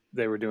so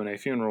they were doing a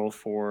funeral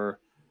for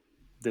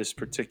this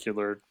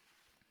particular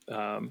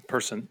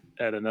person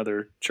at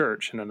another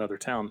church in another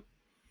town.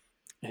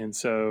 And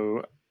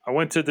so I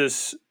went to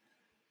this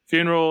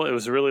funeral. It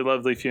was a really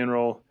lovely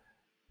funeral.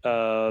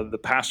 The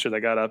pastor that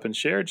got up and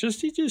shared,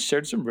 he just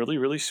shared some really,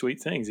 really sweet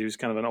things. He was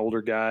kind of an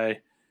older guy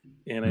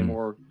in a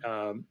more,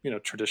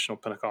 traditional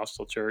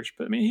Pentecostal church.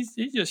 But I mean,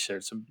 he just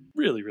shared some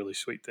really, really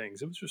sweet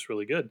things. It was just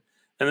really good.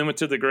 And then went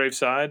to the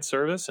graveside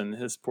service, and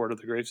his part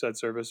of the graveside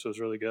service was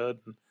really good.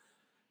 And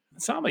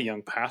so I'm a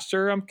young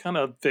pastor. I'm kind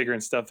of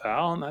figuring stuff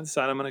out, and I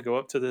decided I'm going to go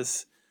up to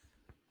this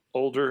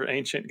older,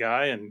 ancient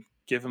guy and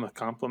give him a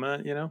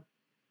compliment,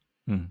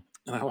 And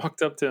I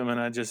walked up to him and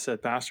I just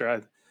said,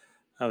 Pastor,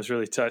 I was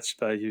really touched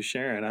by you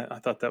sharing. I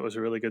thought that was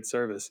a really good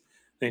service.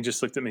 And he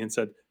just looked at me and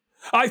said,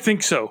 I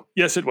think so.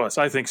 Yes, it was.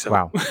 I think so.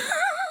 Wow.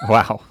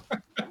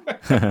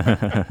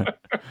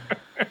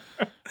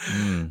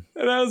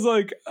 And I was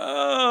like,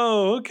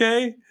 oh,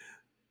 okay.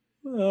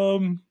 All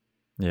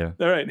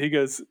right. He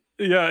goes,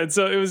 yeah. And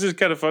so it was just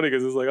kind of funny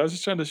because it's like, I was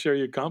just trying to share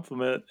you a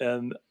compliment.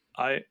 And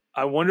I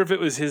wonder if it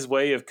was his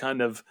way of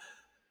kind of,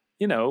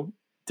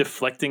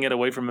 deflecting it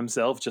away from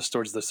himself just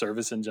towards the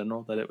service in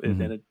general, that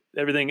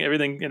everything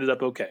ended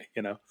up okay,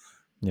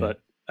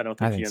 but I don't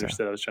think he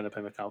understood I was trying to pay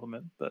him a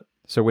compliment. But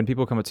so when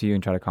people come up to you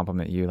and try to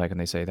compliment you, like, and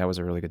they say that was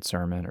a really good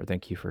sermon, or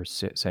thank you for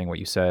saying what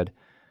you said,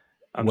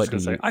 I'm just going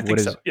to say, I think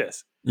so.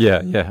 Yes. Yeah.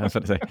 I was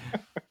about to say,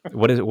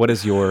 what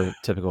is your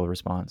typical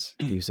response?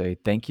 Do you say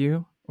thank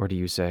you, or do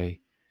you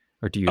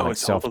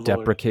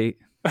self-deprecate?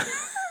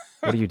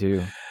 What do you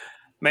do?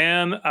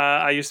 Man,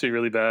 I used to be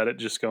really bad at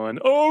just going,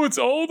 "Oh, it's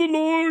all the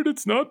Lord.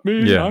 It's not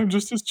me. Yeah. I'm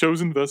just His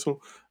chosen vessel."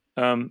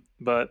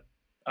 But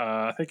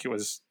I think it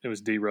was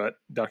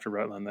Dr.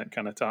 Rutland, that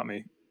kind of taught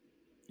me,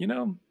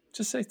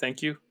 just say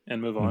thank you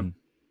and move on.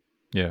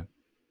 Yeah.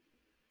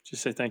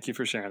 Just say thank you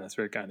for sharing. That's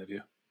very kind of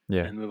you.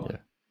 Yeah. And move on.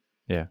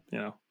 Yeah.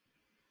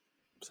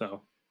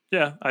 So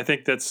yeah, I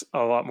think that's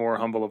a lot more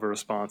humble of a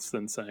response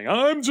than saying,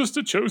 "I'm just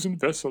a chosen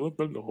vessel of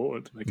the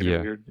Lord," to make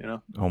it weird,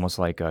 Almost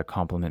like a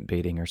compliment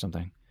baiting or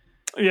something.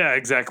 Yeah,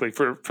 exactly.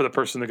 For the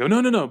person to go,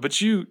 no,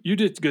 but you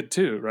did good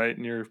too, right?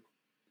 And you're,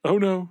 oh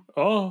no,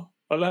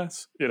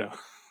 alas,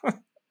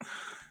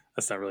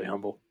 that's not really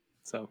humble.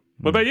 So,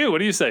 what about you? What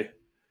do you say?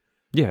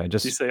 Yeah, Do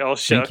you say all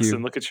shucks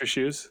and look at your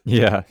shoes?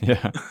 Yeah.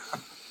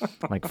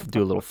 Like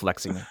do a little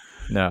flexing there.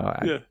 No,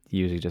 I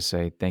usually just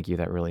say thank you.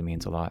 That really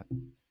means a lot.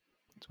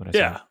 That's what I say.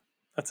 Yeah,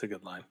 that's a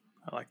good line.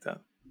 I like that.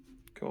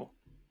 Cool.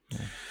 Yeah.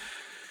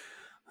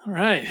 All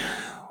right.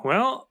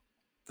 Well,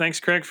 thanks,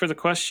 Craig, for the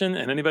question.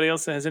 And anybody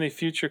else that has any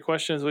future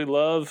questions, we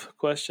love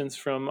questions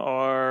from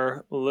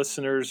our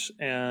listeners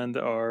and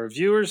our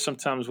viewers.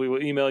 Sometimes we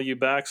will email you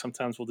back.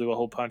 Sometimes we'll do a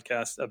whole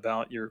podcast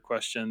about your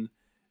question.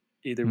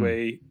 Either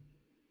way,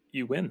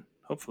 you win,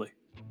 hopefully.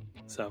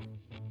 So,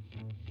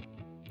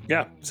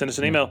 yeah, send us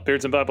an email,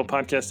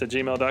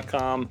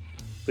 beardsandbiblepodcast@gmail.com.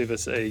 Leave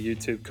us a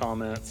YouTube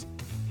comment,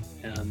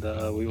 and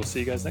we will see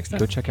you guys next time.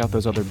 Go check out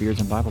those other Beards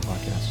and Bible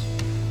podcasts.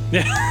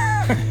 Yeah.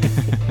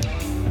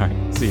 All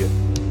right, see you.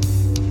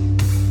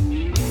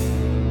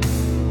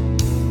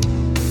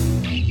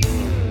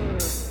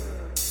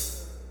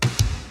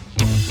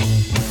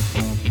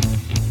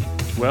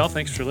 Well,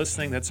 thanks for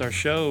listening. That's our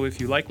show. If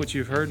you like what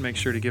you've heard, make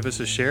sure to give us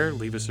a share,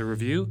 leave us a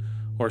review,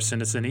 or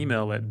send us an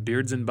email at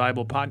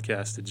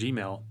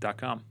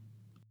beardsandbiblepodcast@gmail.com.